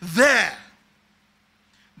missionary there.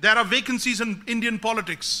 There are vacancies in Indian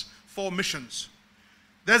politics for missions.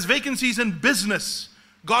 There's vacancies in business.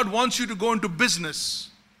 God wants you to go into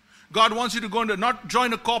business. God wants you to go into, not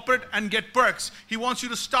join a corporate and get perks. He wants you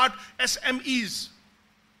to start SMEs,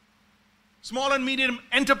 small and medium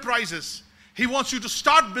enterprises. He wants you to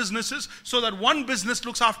start businesses so that one business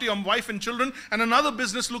looks after your wife and children, and another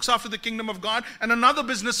business looks after the kingdom of God, and another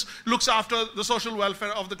business looks after the social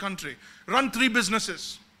welfare of the country. Run 3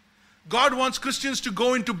 businesses. God wants Christians to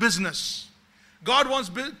go into business. God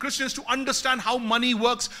wants Christians to understand how money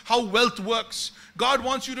works, how wealth works. God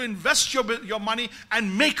wants you to invest your money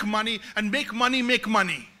and make money, and make money make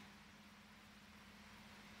money.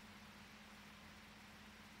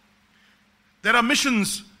 There are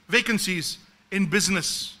missions vacancies in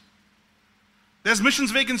business. There's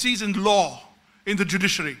missions vacancies in law, in the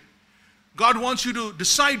judiciary. God wants you to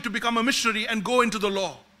decide to become a missionary and go into the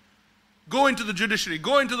law. Go into the judiciary.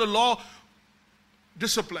 Go into the law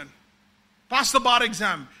discipline. Pass the bar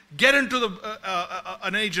exam. Get into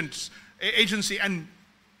an agency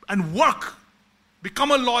and work.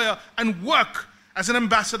 Become a lawyer and work as an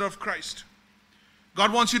ambassador of Christ.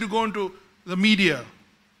 God wants you to go into the media,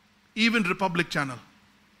 even Republic Channel.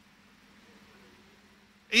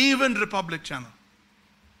 Even Republic Channel.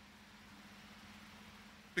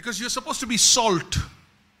 Because you're supposed to be salt.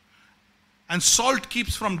 And salt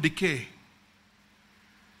keeps from decay.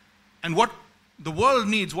 And what the world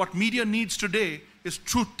needs, what media needs today, is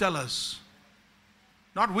truth tellers.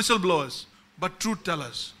 Not whistleblowers, but truth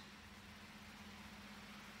tellers.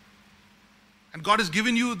 And God has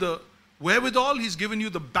given you the wherewithal, He's given you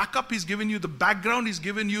the backup, He's given you the background, He's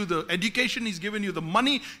given you the education, He's given you the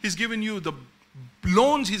money, He's given you the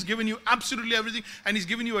loans, He's given you absolutely everything, and He's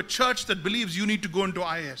given you a church that believes you need to go into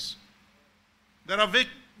IS. There are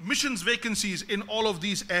missions vacancies in all of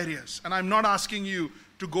these areas, and I'm not asking you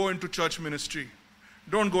to go into church ministry.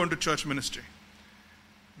 Don't go into church ministry.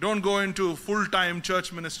 Don't go into full-time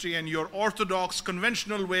church ministry and your orthodox,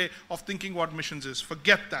 conventional way of thinking what missions is.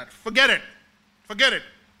 Forget that. Forget it. Forget it.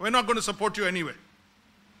 We're not going to support you anyway.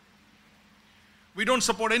 We don't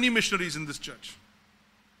support any missionaries in this church.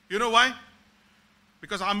 You know why?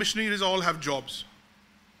 Because our missionaries all have jobs.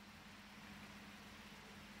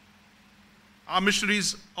 Our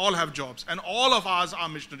missionaries all have jobs, and all of ours are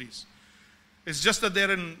missionaries. It's just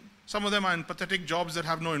that some of them are in pathetic jobs that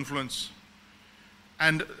have no influence.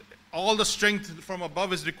 And all the strength from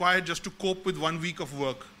above is required just to cope with 1 week of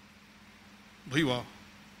work. Bhiwa.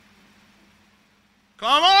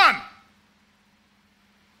 Come on!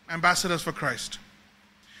 Ambassadors for Christ.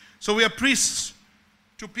 So we are priests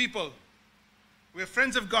to people. We're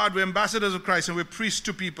friends of God, we're ambassadors of Christ, and we're priests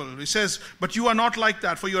to people. He says, but you are not like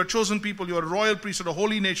that, for you are a chosen people, you are a royal priesthood, a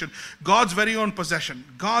holy nation, God's very own possession.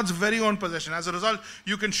 God's very own possession. As a result,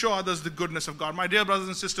 you can show others the goodness of God. My dear brothers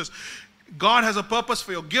and sisters, God has a purpose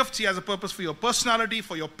for your gifts. He has a purpose for your personality,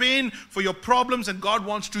 for your pain, for your problems, and God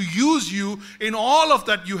wants to use you in all of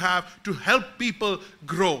that you have to help people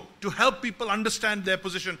grow, to help people understand their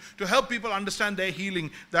position, to help people understand their healing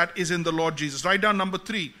that is in the Lord Jesus. Write down number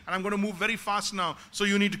 3, and I'm going to move very fast now, so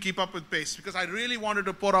you need to keep up with pace, because I really wanted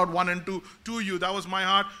to pour out 1 and 2 to you. That was my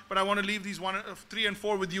heart, but I want to leave these 3 and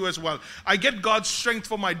 4 with you as well. I get God's strength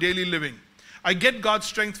for my daily living. I get God's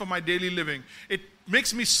strength for my daily living. It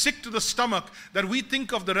makes me sick to the stomach that we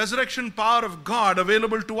think of the resurrection power of God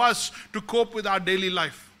available to us to cope with our daily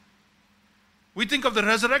life. We think of the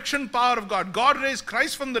resurrection power of God. God raised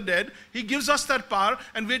Christ from the dead. He gives us that power,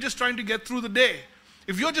 and we're just trying to get through the day.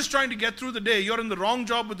 If you're just trying to get through the day, you're in the wrong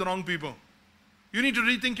job with the wrong people. You need to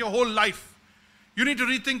rethink your whole life. You need to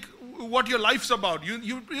rethink what your life's about.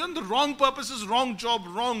 You're in the wrong purposes, wrong job,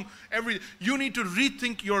 wrong everything. You need to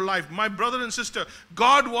rethink your life. My brother and sister,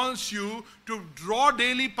 God wants you to draw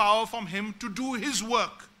daily power from Him to do His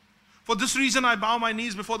work. For this reason I bow my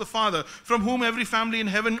knees before the Father, from whom every family in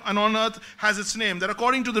heaven and on earth has its name, that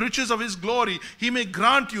according to the riches of His glory, He may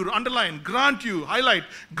grant you, underline, grant you, highlight,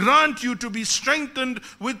 grant you to be strengthened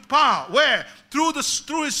with power. Where? Through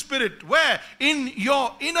His Spirit. Where? In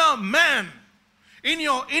your inner man. In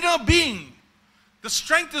your inner being. The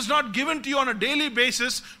strength is not given to you on a daily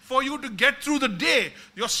basis for you to get through the day.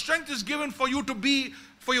 Your strength is given for you to be,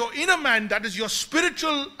 for your inner man, that is your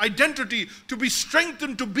spiritual identity, to be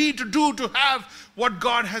strengthened, to be, to do, to have what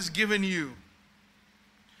God has given you.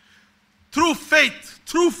 Through faith,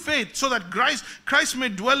 so that Christ may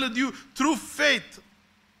dwell with you through faith.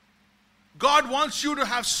 God wants you to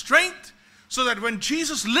have strength, so that when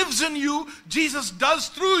Jesus lives in you, Jesus does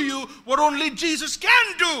through you what only Jesus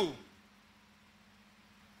can do.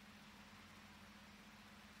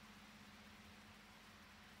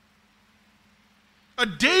 A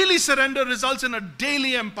daily surrender results in a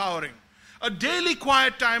daily empowering. A daily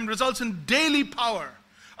quiet time results in daily power.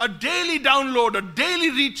 A daily download, a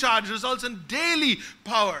daily recharge results in daily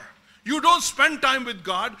power. You don't spend time with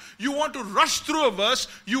God. You want to rush through a verse.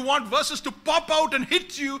 You want verses to pop out and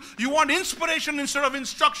hit you. You want inspiration instead of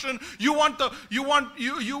instruction. You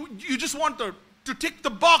just want to tick the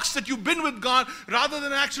box that you've been with God rather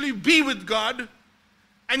than actually be with God.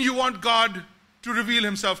 And you want God to reveal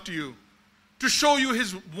Himself to you, to show you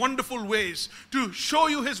His wonderful ways, to show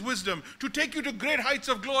you His wisdom, to take you to great heights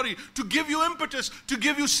of glory, to give you impetus, to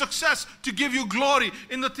give you success, to give you glory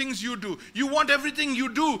in the things you do. You want everything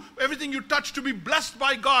you do, everything you touch to be blessed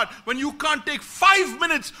by God, when you can't take 5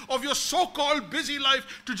 minutes of your so-called busy life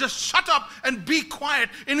to just shut up and be quiet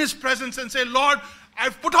in His presence and say, Lord,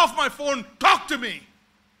 I've put off my phone, talk to me.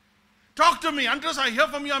 Talk to me. Unless I hear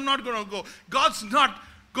from you, I'm not going to go. God's not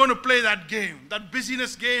going to play that game, that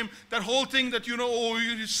busyness game, that whole thing that, you're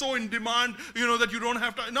so in demand, that you don't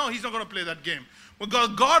have to. No, He's not going to play that game. But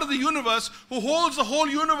God of the universe, who holds the whole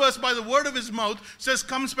universe by the word of His mouth, says,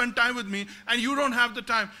 come spend time with me, and you don't have the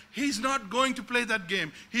time. He's not going to play that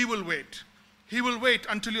game. He will wait. He will wait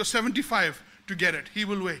until you're 75 to get it. He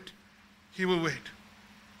will wait. He will wait.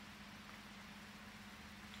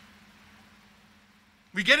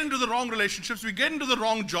 We get into the wrong relationships, we get into the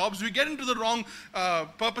wrong jobs, we get into the wrong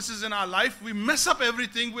purposes in our life, we mess up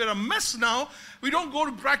everything, we're a mess now. We don't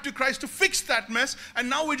go back to Christ to fix that mess, and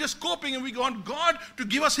now we're just coping, and we want God to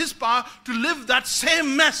give us His power to live that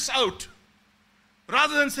same mess out.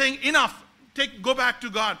 Rather than saying, enough, go back to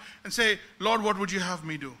God and say, Lord, what would you have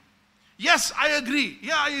me do? Yes, I agree.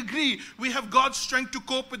 Yeah, I agree. We have God's strength to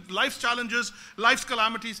cope with life's challenges, life's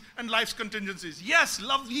calamities, and life's contingencies. Yes,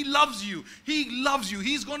 He loves you. He loves you.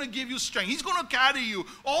 He's going to give you strength. He's going to carry you.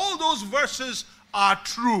 All those verses are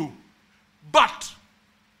true. But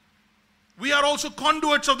we are also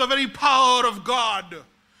conduits of the very power of God.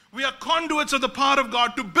 We are conduits of the power of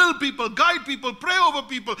God to build people, guide people, pray over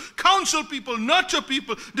people, counsel people, nurture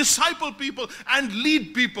people, disciple people, and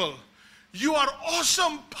lead people. You are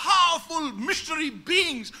awesome, powerful, mystery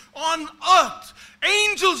beings on earth.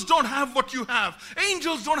 Angels don't have what you have.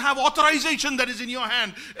 Angels don't have authorization that is in your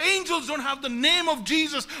hand. Angels don't have the name of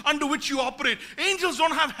Jesus under which you operate. Angels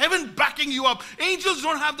don't have heaven backing you up. Angels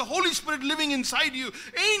don't have the Holy Spirit living inside you.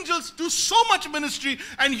 Angels do so much ministry,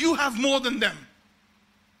 and you have more than them.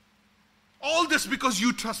 All this because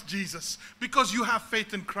you trust Jesus, because you have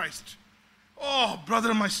faith in Christ. Oh,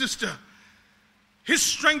 brother and my sister, His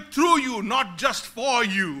strength through you, not just for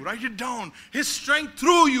you. Write it down. His strength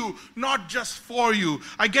through you, not just for you.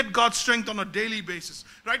 I get God's strength on a daily basis.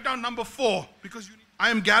 Write down number 4, because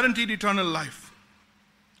I am guaranteed eternal life.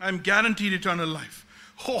 I am guaranteed eternal life.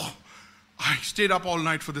 Oh, I stayed up all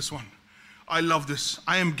night for this one. I love this.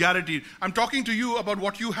 I am guaranteed. I'm talking to you about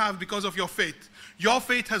what you have because of your faith. Your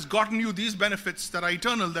faith has gotten you these benefits that are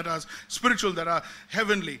eternal, that are spiritual, that are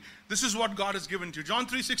heavenly. This is what God has given to you. John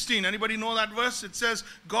 3:16, anybody know that verse? It says,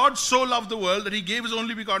 God so loved the world that he gave his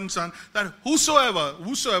only begotten Son, that whosoever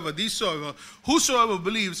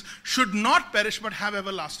believes should not perish but have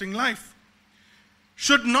everlasting life.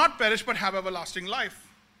 Should not perish but have everlasting life.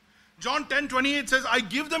 John 10:28 says, I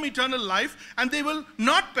give them eternal life, and they will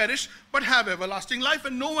not perish but have everlasting life,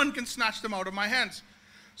 and no one can snatch them out of my hands.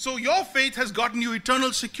 So your faith has gotten you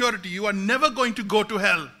eternal security. You are never going to go to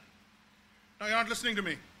hell. Now you're not listening to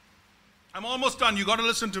me. I'm almost done. You got to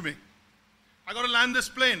listen to me. I got to land this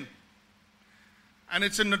plane, and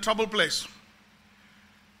it's in a trouble place.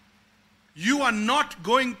 You are not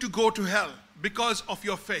going to go to hell because of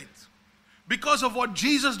your faith. Because of what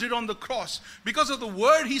Jesus did on the cross, because of the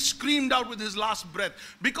word he screamed out with his last breath,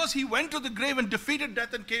 because he went to the grave and defeated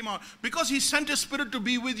death and came out, because he sent his Spirit to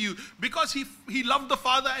be with you, because he loved the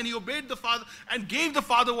Father and he obeyed the Father and gave the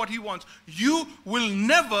Father what he wants, you will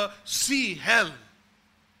never see hell.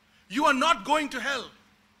 You are not going to hell.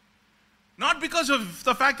 Not because of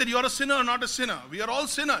the fact that you are a sinner or not a sinner. We are all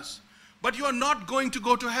sinners. But you are not going to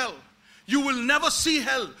go to hell. You will never see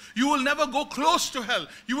hell. You will never go close to hell.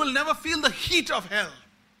 You will never feel the heat of hell.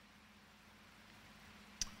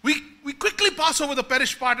 We quickly pass over the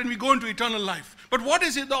perish part and we go into eternal life. But what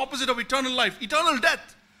is it, the opposite of eternal life? Eternal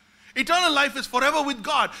death. Eternal life is forever with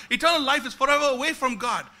God. Eternal life is forever away from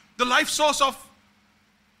God. The life source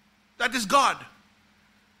that is God.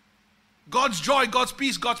 God's joy, God's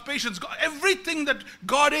peace, God's patience, everything that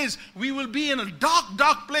God is, we will be in a dark,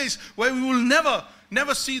 dark place where we will never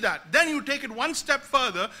see that. Then you take it one step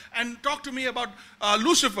further and talk to me about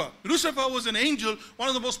Lucifer. Lucifer was an angel, one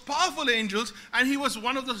of the most powerful angels, and he was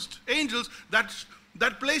one of the angels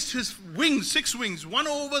that placed his wings, 6 wings, one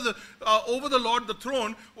over the Lord, the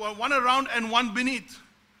throne, one around and one beneath.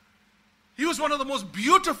 He was one of the most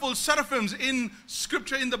beautiful seraphims in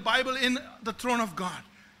Scripture, in the Bible, in the throne of God.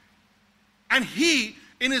 And he,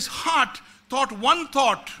 in his heart, thought one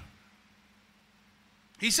thought.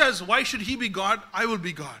 He says, why should he be God? I will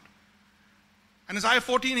be God. And Isaiah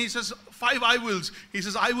 14, he says, 5 I wills. He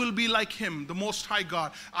says, I will be like him, the Most High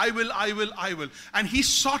God. I will. And he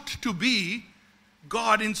sought to be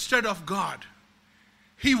God instead of God.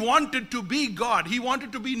 He wanted to be God. He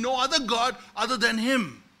wanted to be no other God other than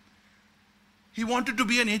him. He wanted to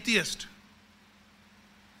be an atheist.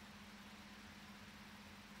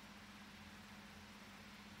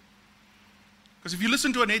 Because if you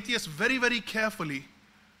listen to an atheist very, very carefully,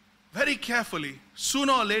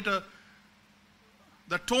 sooner or later,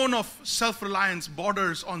 the tone of self-reliance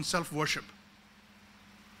borders on self-worship.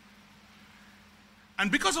 And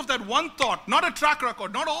because of that one thought, not a track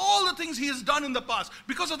record, not all the things he has done in the past,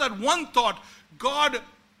 because of that one thought, God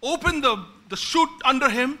opened the chute under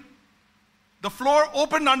him, the floor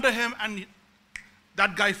opened under him, and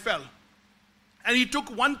that guy fell. And he took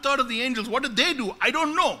 1/3 of the angels. What did they do? I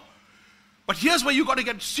don't know. But here's where you got to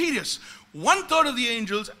get serious. 1/3 of the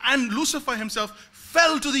angels and Lucifer himself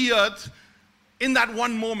fell to the earth in that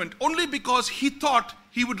one moment, only because he thought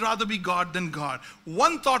he would rather be God than God.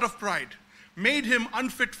 One thought of pride made him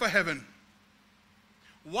unfit for heaven.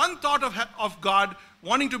 One thought of God,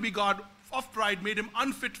 wanting to be God, of pride made him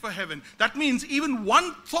unfit for heaven. That means even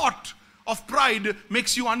one thought of pride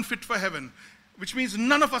makes you unfit for heaven, which means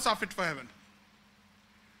none of us are fit for heaven.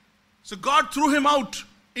 So God threw him out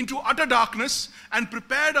into utter darkness and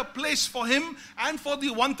prepared a place for him and for the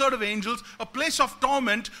 1/3 of angels, a place of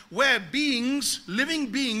torment where beings, living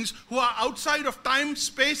beings who are outside of time,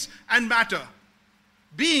 space and matter,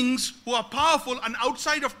 beings who are powerful and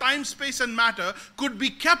outside of time, space and matter could be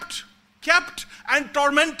kept and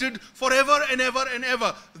tormented forever and ever and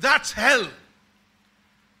ever. That's hell.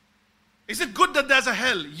 Is it good that there's a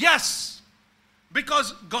hell? Yes.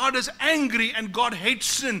 Because God is angry and God hates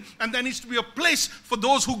sin, and there needs to be a place for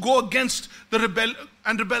those who go against rebel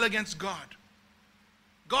against God.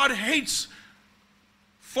 God hates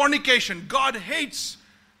fornication. God hates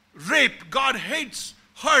rape. God hates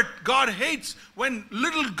hurt. God hates when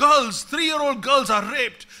little girls, 3-year-old girls are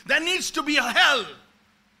raped. There needs to be a hell.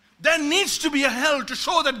 There needs to be a hell to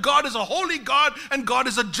show that God is a holy God and God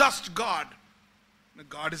is a just God.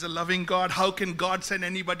 God is a loving God. How can God send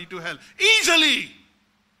anybody to hell? Easily.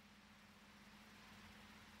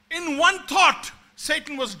 In one thought,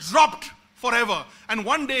 Satan was dropped forever. And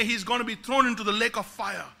one day he's going to be thrown into the lake of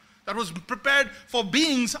fire that was prepared for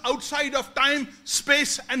beings outside of time,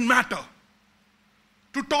 space, and matter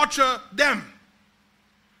to torture them.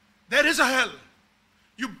 There is a hell.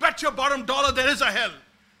 You bet your bottom dollar there is a hell.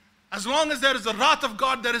 As long as there is the wrath of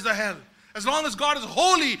God, there is a hell. As long as God is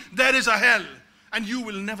holy, there is a hell. And you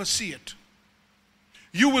will never see it.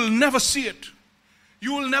 You will never see it.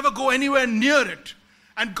 You will never go anywhere near it.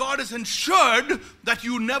 And God is ensured that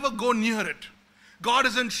you never go near it. God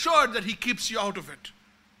is ensured that He keeps you out of it.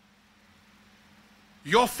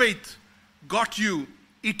 Your faith got you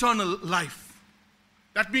eternal life.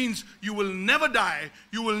 That means you will never die,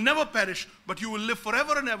 you will never perish, but you will live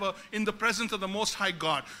forever and ever in the presence of the Most High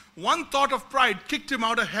God. One thought of pride kicked him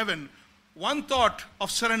out of heaven. One thought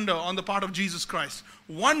of surrender on the part of Jesus Christ.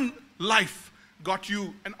 One life got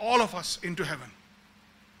you and all of us into heaven.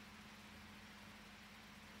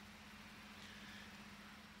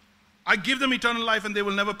 I give them eternal life and they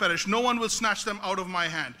will never perish. No one will snatch them out of my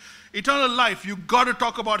hand. Eternal life, you've got to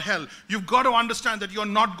talk about hell. You've got to understand that you're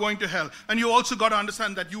not going to hell. And you also got to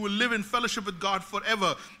understand that you will live in fellowship with God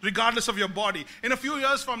forever, regardless of your body. In a few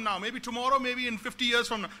years from now, maybe tomorrow, maybe in 50 years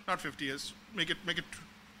from now, not 50 years, make it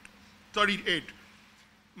 38.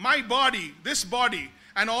 My body, this body,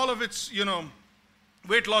 and all of its,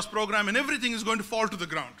 weight loss program and everything is going to fall to the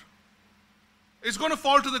ground. It's going to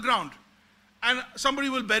fall to the ground. And somebody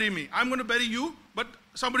will bury me. I'm going to bury you, but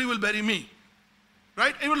somebody will bury me.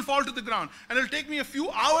 Right? It will fall to the ground. And it'll take me a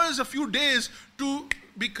few hours, a few days to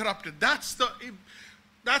be corrupted. That's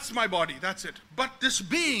my body. That's it. But this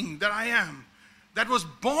being that I am, that was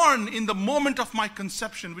born in the moment of my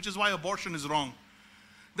conception, which is why abortion is wrong.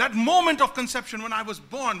 That moment of conception when I was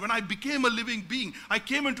born, when I became a living being, I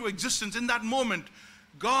came into existence. In that moment,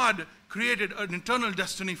 God created an eternal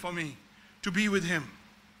destiny for me to be with Him.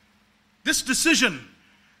 This decision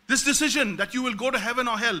that you will go to heaven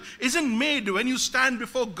or hell isn't made when you stand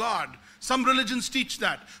before God. Some religions teach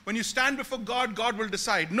that. When you stand before God, God will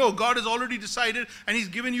decide. No, God has already decided and He's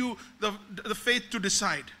given you the faith to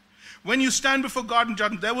decide. When you stand before God in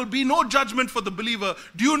judgment, there will be no judgment for the believer.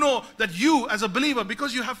 Do you know that you as a believer,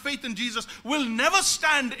 because you have faith in Jesus, will never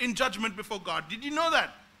stand in judgment before God? Did you know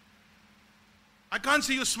that? I can't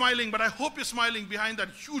see you smiling, but I hope you're smiling behind that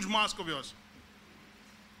huge mask of yours.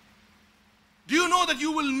 Do you know that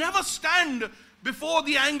you will never stand before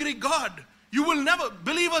the angry God? You will never.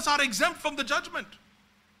 Believers are exempt from the judgment.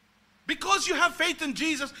 Because you have faith in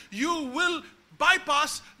Jesus, you will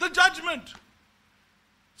bypass the judgment.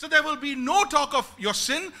 So there will be no talk of your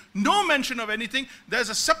sin, no mention of anything. There's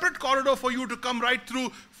a separate corridor for you to come right through.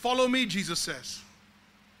 Follow me, Jesus says.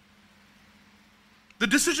 The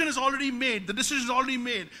decision is already made. The decision is already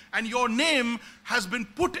made. And your name has been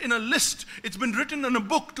put in a list. It's been written in a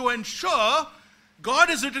book to ensure God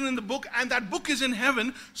is written in the book, and that book is in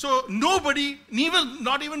heaven. So nobody,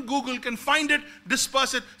 not even Google, can find it,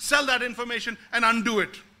 disperse it, sell that information, and undo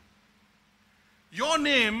it. Your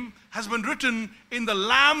name has been written in the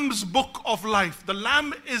Lamb's book of life. The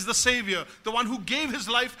Lamb is the Savior, the one who gave His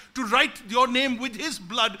life to write your name with His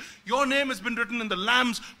blood. Your name has been written in the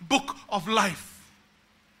Lamb's book of life.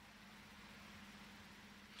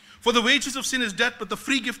 For the wages of sin is death, but the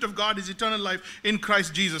free gift of God is eternal life in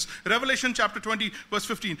Christ Jesus. Revelation chapter 20, verse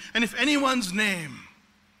 15. And if anyone's name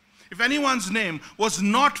was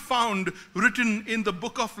not found written in the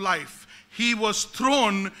book of life, he was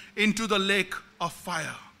thrown into the lake of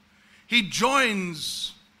fire. He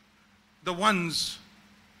joins the ones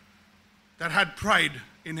that had pride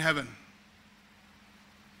in heaven.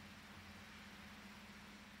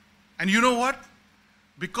 And you know what?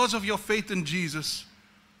 Because of your faith in Jesus,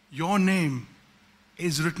 your name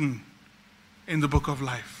is written in the book of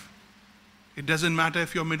life. It doesn't matter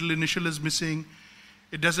if your middle initial is missing.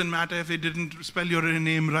 It doesn't matter if they didn't spell your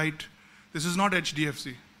name right. This is not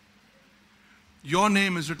HDFC. Your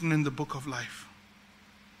name is written in the book of life.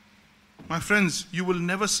 My friends, you will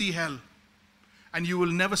never see hell, and you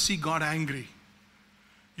will never see God angry.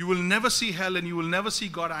 You will never see hell and you will never see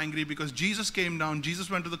God angry, because Jesus came down, Jesus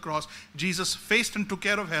went to the cross, Jesus faced and took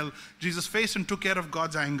care of hell, Jesus faced and took care of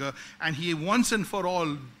God's anger, and He once and for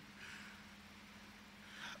all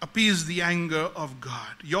appeased the anger of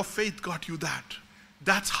God. Your faith got you that.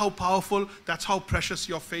 That's how powerful, that's how precious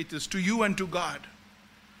your faith is to you and to God.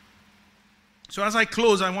 So as I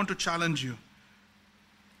close, I want to challenge you.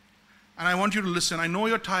 And I want you to listen. I know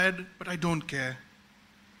you're tired, but I don't care.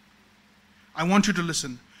 I want you to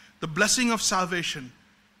listen. The blessing of salvation.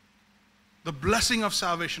 The blessing of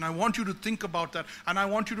salvation. I want you to think about that. And I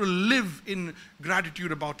want you to live in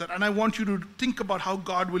gratitude about that. And I want you to think about how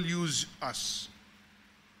God will use us.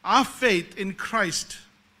 Our faith in Christ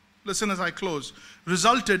listen as I close,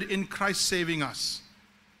 resulted in Christ saving us.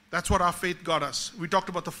 That's what our faith got us. We talked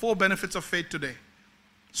about the 4 benefits of faith today.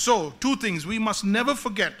 So, 2 things. We must never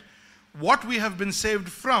forget what we have been saved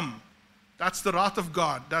from. That's the wrath of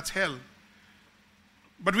God. That's hell.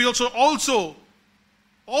 But we also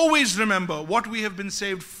always remember what we have been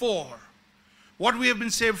saved for. What we have been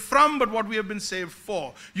saved from, but what we have been saved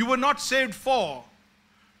for. You were not saved for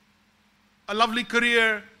a lovely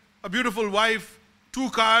career, a beautiful wife, 2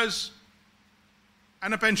 cars,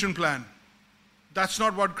 and a pension plan. That's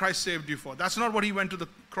not what Christ saved you for. That's not what He went to the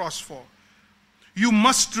cross for. You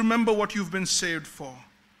must remember what you've been saved for.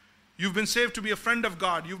 You've been saved to be a friend of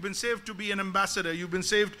God. You've been saved to be an ambassador. You've been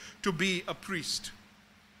saved to be a priest.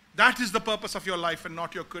 That is the purpose of your life and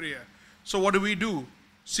not your career. So what do we do?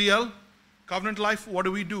 CL, Covenant Life, what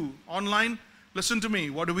do we do? Online, listen to me,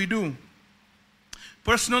 what do we do?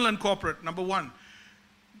 Personal and corporate, number 1.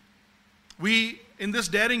 We, in this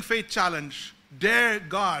Daring Faith Challenge, dare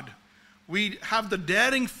God. We have the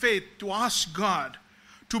daring faith to ask God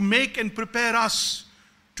to make and prepare us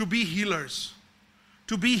to be healers.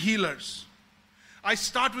 To be healers. I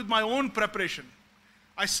start with my own preparation.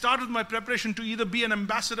 I start with my preparation to either be an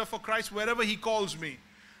ambassador for Christ wherever He calls me,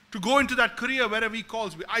 to go into that career wherever He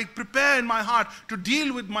calls me. I prepare in my heart to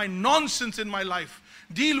deal with my nonsense in my life,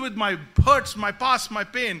 deal with my hurts, my past, my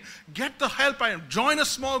pain, get the help I am, join a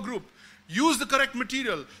small group, use the correct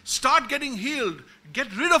material, start getting healed,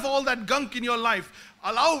 get rid of all that gunk in your life,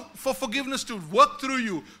 allow for forgiveness to work through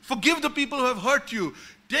you, forgive the people who have hurt you,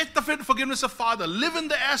 take the forgiveness of Father, live in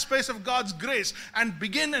the airspace of God's grace, and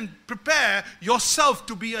begin and prepare yourself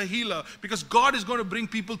to be a healer, because God is going to bring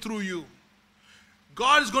people through you.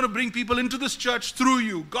 God is going to bring people into this church through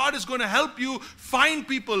you. God is going to help you find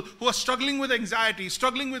people who are struggling with anxiety,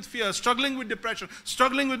 struggling with fear, struggling with depression,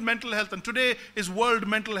 struggling with mental health. And today is World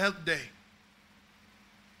Mental Health Day.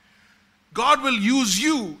 God will use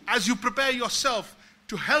you as you prepare yourself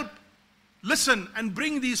to help listen and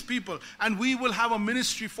bring these people. And we will have a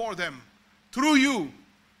ministry for them through you.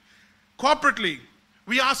 Corporately,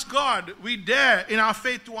 we ask God, we dare in our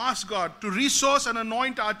faith to ask God to resource and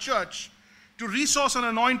anoint our church,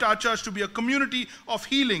 to be a community of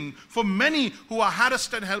healing for many who are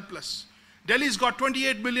harassed and helpless. Delhi's got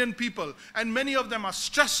 28 million people, and many of them are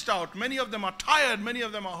stressed out, many of them are tired, many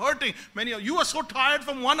of them are hurting, you are so tired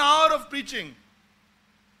from 1 hour of preaching.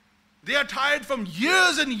 They are tired from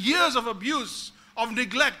years and years of abuse, of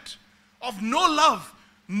neglect, of no love,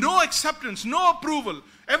 no acceptance, no approval.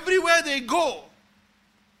 Everywhere they go,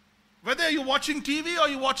 whether you're watching TV or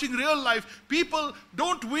you're watching real life, people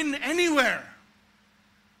don't win anywhere.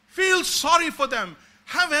 Feel sorry for them.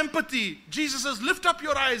 Have empathy. Jesus says, lift up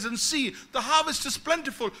your eyes and see. The harvest is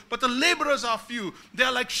plentiful, but the laborers are few. They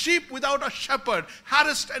are like sheep without a shepherd,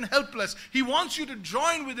 harassed and helpless. He wants you to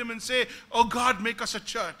join with Him and say, oh God, make us a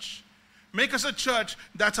church. Make us a church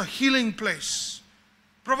that's a healing place.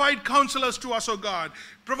 Provide counselors to us, oh God.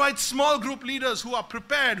 Provide small group leaders who are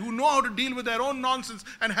prepared, who know how to deal with their own nonsense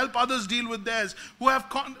and help others deal with theirs.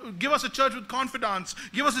 Give us a church with confidants.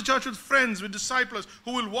 Give us a church with friends, with disciples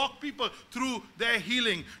who will walk people through their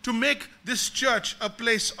healing to make this church a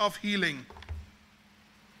place of healing.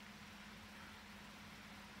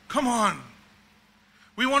 Come on.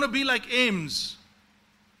 We want to be like Ames,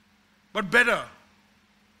 but better.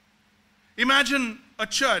 Imagine a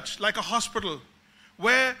church like a hospital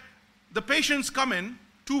where the patients come in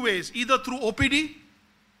 2 ways, either through OPD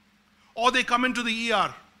or they come into the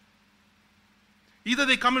ER. Either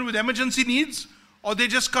they come in with emergency needs or they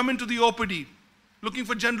just come into the OPD looking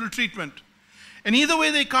for general treatment. And either way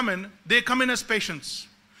they come in as patients.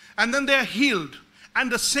 And then they're healed.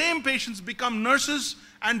 And the same patients become nurses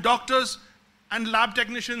and doctors and lab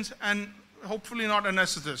technicians and hopefully not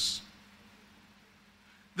anesthetists.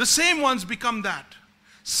 The same ones become that.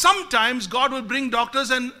 Sometimes God will bring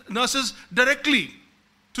doctors and nurses directly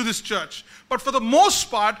to this church. But for the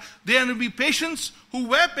most part, there will be patients who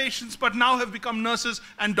were patients but now have become nurses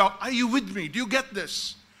and doctors. Are you with me? Do you get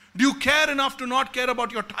this? Do you care enough to not care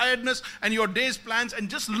about your tiredness and your day's plans and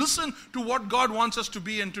just listen to what God wants us to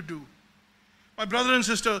be and to do? My brother and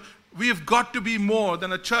sister, we have got to be more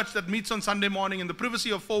than a church that meets on Sunday morning in the privacy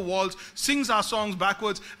of 4 walls, sings our songs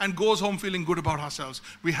backwards, and goes home feeling good about ourselves.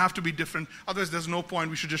 We have to be different. Otherwise, there's no point.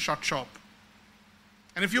 We should just shut shop.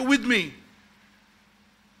 And if you're with me,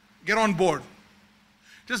 get on board.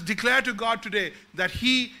 Just declare to God today that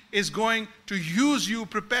He is going to use you,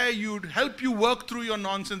 prepare you, help you work through your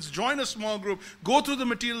nonsense, join a small group, go through the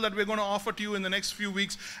material that we're going to offer to you in the next few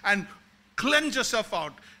weeks, and cleanse yourself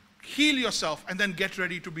out. Heal yourself and then get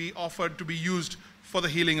ready to be offered to be used for the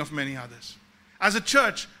healing of many others. As a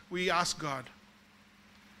church, we ask God,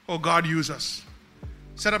 Oh God, use us.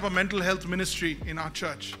 Set up a mental health ministry in our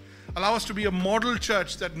church. Allow us to be a model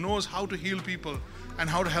church that knows how to heal people and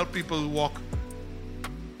how to help people walk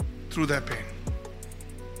through their pain.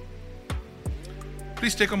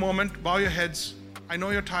 Please take a moment, bow your heads. I know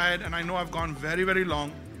you're tired and I know I've gone very, very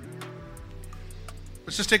long.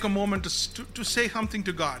 Let's just take a moment to say something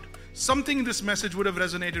to God. Something in this message would have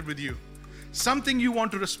resonated with you. Something you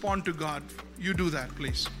want to respond to God. You do that,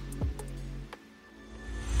 please.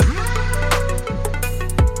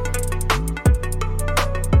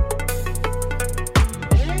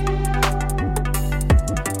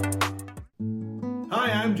 Hi,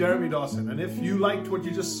 I'm Jeremy Dawson, and if you liked what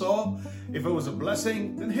you just saw, if it was a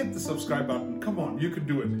blessing, then hit the subscribe button. Come on, you can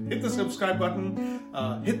do it. Hit the subscribe button,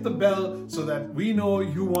 hit the bell so that we know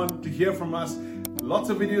you want to hear from us. Lots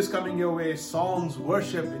of videos coming your way, songs,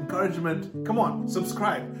 worship, encouragement. Come on,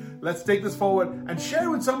 subscribe. Let's take this forward and share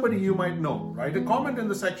with somebody you might know. Write a comment in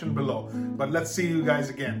the section below. But let's see you guys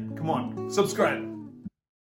again. Come on, subscribe.